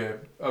 Yeah. But yeah,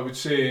 I would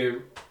say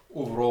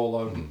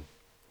overall, Mhm.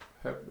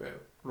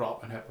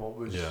 rap and hip hop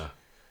was Yeah.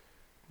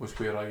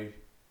 where I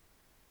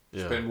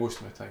Yeah. spent most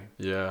of my time.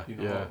 Yeah.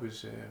 Yeah. It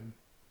was. Yeah, And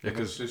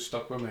because it's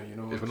stuck with me.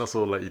 when I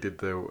saw like you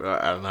did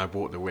and I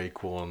bought the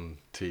Raekwon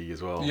tee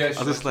as well. Yes,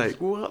 I was just that's-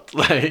 like, what?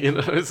 Like,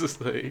 it's just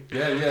like,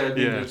 Yeah. I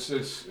mean, Yeah.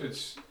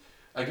 it's.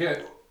 I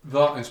get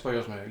that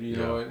inspires me.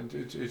 Yeah. And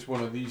it's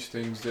one of these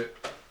things that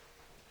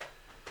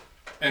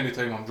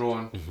anytime I'm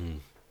drawing, mhm.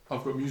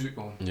 I've got music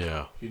on.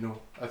 Yeah.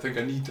 I think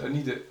I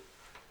need it.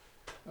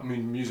 I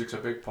mean, music's a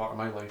big part of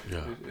my life.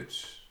 Yeah.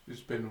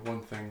 It's been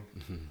one thing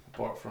Mhm.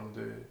 apart from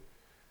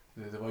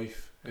the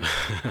wife.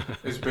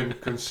 It's been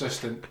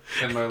consistent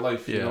in my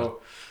life. Yeah.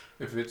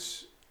 If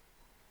it's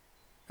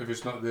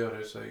not there,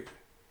 it's like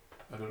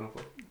I don't know.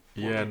 But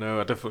Yeah, no,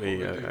 I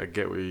definitely what we do. I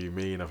get what you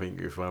mean. I think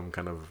if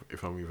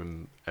I'm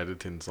even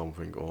editing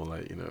something or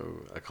like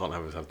I can't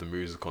have the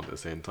music on at the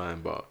same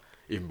time, but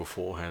even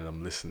beforehand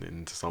I'm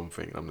listening to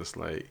something. I'm just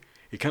like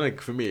it kind of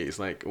for me it's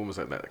like almost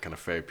like that kind of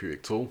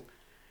therapeutic tool.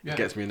 yeah, It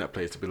gets me in that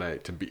place to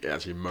be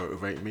actually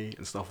motivate me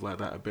and stuff like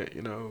that a bit.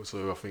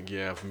 So I think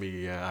for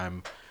me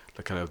I'm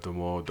the kind of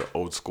the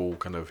old school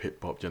kind of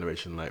hip hop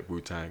generation like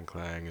Wu-Tang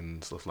Clan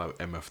and stuff like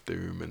MF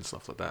Doom and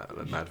stuff like that,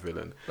 like Mad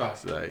Villain. right.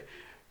 So like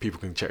people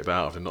can check that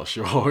out if they're not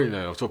sure.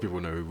 I'm sure people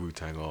know who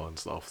Wu-Tang are and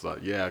stuff. So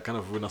like, kind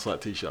of when I saw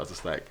that t-shirt, I was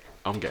just like,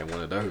 I'm getting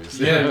one of those.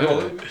 Yeah.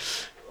 Well,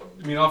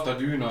 I mean, after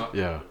doing that,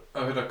 Yeah.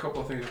 I had a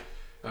couple of things.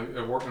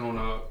 I'm working on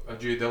a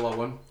J Dilla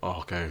one Oh,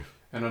 okay.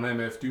 and an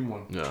MF Doom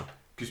one. Yeah.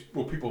 Because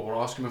people were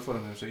asking me for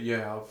them, and I was like,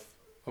 yeah,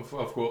 I've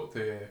got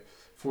the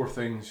 4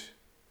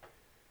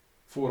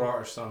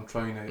 artists that I'm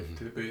trying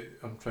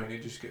I'm trying to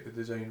just get the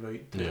design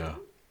right Yeah.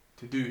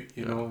 to do it.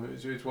 You Yeah. know,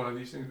 it's one of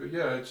these things. But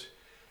yeah,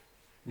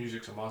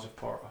 music's a massive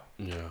part of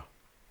Yeah.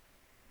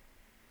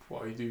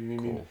 what I do. I mean,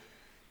 Cool.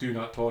 doing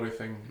that Tory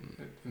thing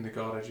in the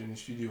garage in the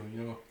studio.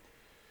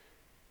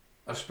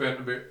 I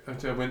spent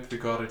I went to the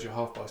garage at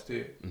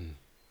 8:30, Mm.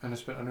 and I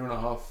spent an hour and a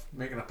half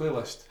making a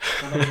playlist.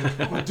 And I was like,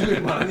 what am I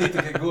doing, man? I need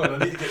to get going.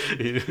 I need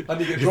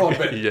to get drawn,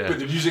 but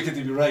the music had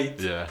to be right.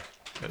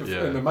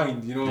 In my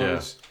mind, you know. Yeah. I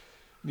was,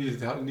 needed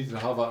to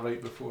have that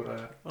right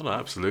before. Oh no,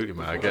 absolutely,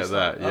 man. I get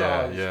that.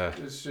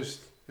 It's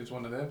just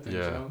one of them things.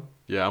 Yeah. You know?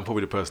 Yeah, I'm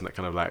probably the person that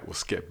kind of like will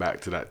skip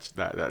back to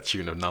that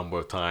tune a number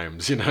of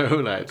times, you know,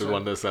 like the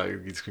one that's like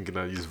you just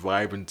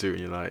vibing to, and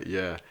you're like,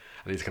 yeah,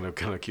 I need to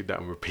kind of keep that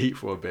on repeat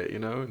for a bit, you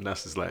know, and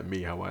that's just like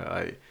me, how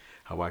I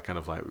kind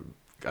of like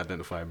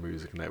identify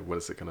music, and like what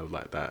is it kind of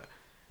like that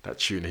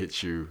tune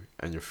hits you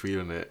and you're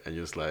feeling it and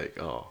you're just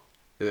like, oh,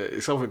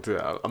 it's something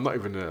to. I'm not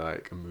even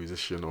like a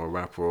musician or a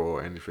rapper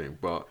or anything,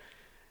 but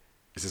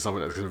it's just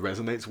something that kind of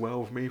resonates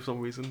well with me for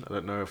some reason. I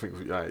don't know. I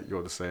think like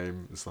you're the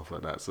same and stuff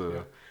like that. So.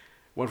 Yeah.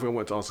 One thing I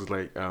wanted to ask is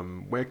like,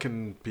 where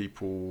can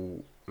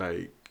people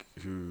like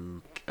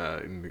who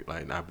in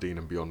Aberdeen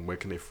and beyond, where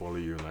can they follow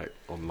you like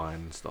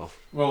online and stuff?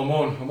 Well, I'm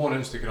on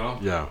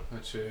Instagram. Yeah.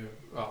 It's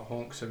at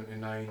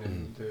Honk79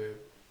 and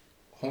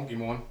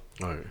Honkymon.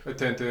 Oh. I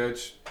tend to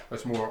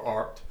it's more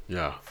art.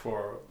 Yeah.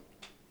 For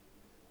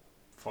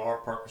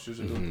art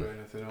purposes, I don't put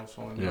anything else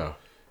on. Yeah.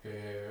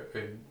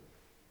 And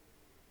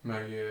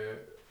my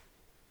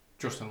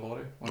Justin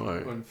Laurie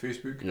on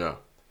Facebook. Yeah.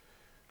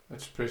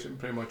 That's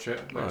pretty much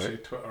it. Like I say,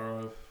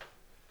 Twitter,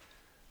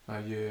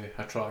 I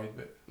tried,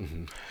 but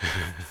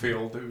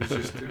failed. It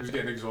was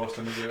getting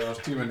exhausting. There was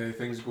too many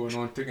things going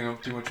on, taking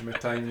up too much of my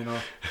time, you know.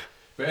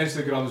 But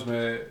Instagram's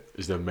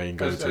is the main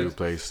go-to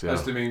place. Yeah,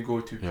 that's the main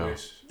go-to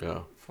place. Yeah.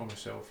 For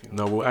myself, you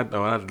know. No,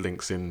 I'll add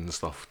links in and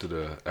stuff to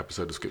the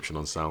episode description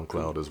on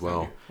SoundCloud as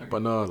well. Thank you.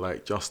 But no,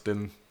 like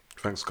Justin,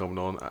 thanks for coming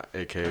on,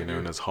 aka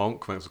known as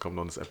Honk. Thanks for coming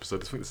on this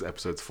episode. I think this is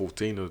episode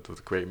 14 of the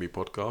Create Me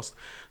podcast.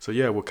 So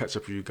yeah, we'll catch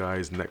up with you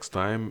guys next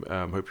time.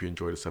 Hope you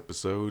enjoyed this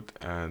episode,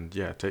 and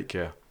yeah, take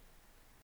care.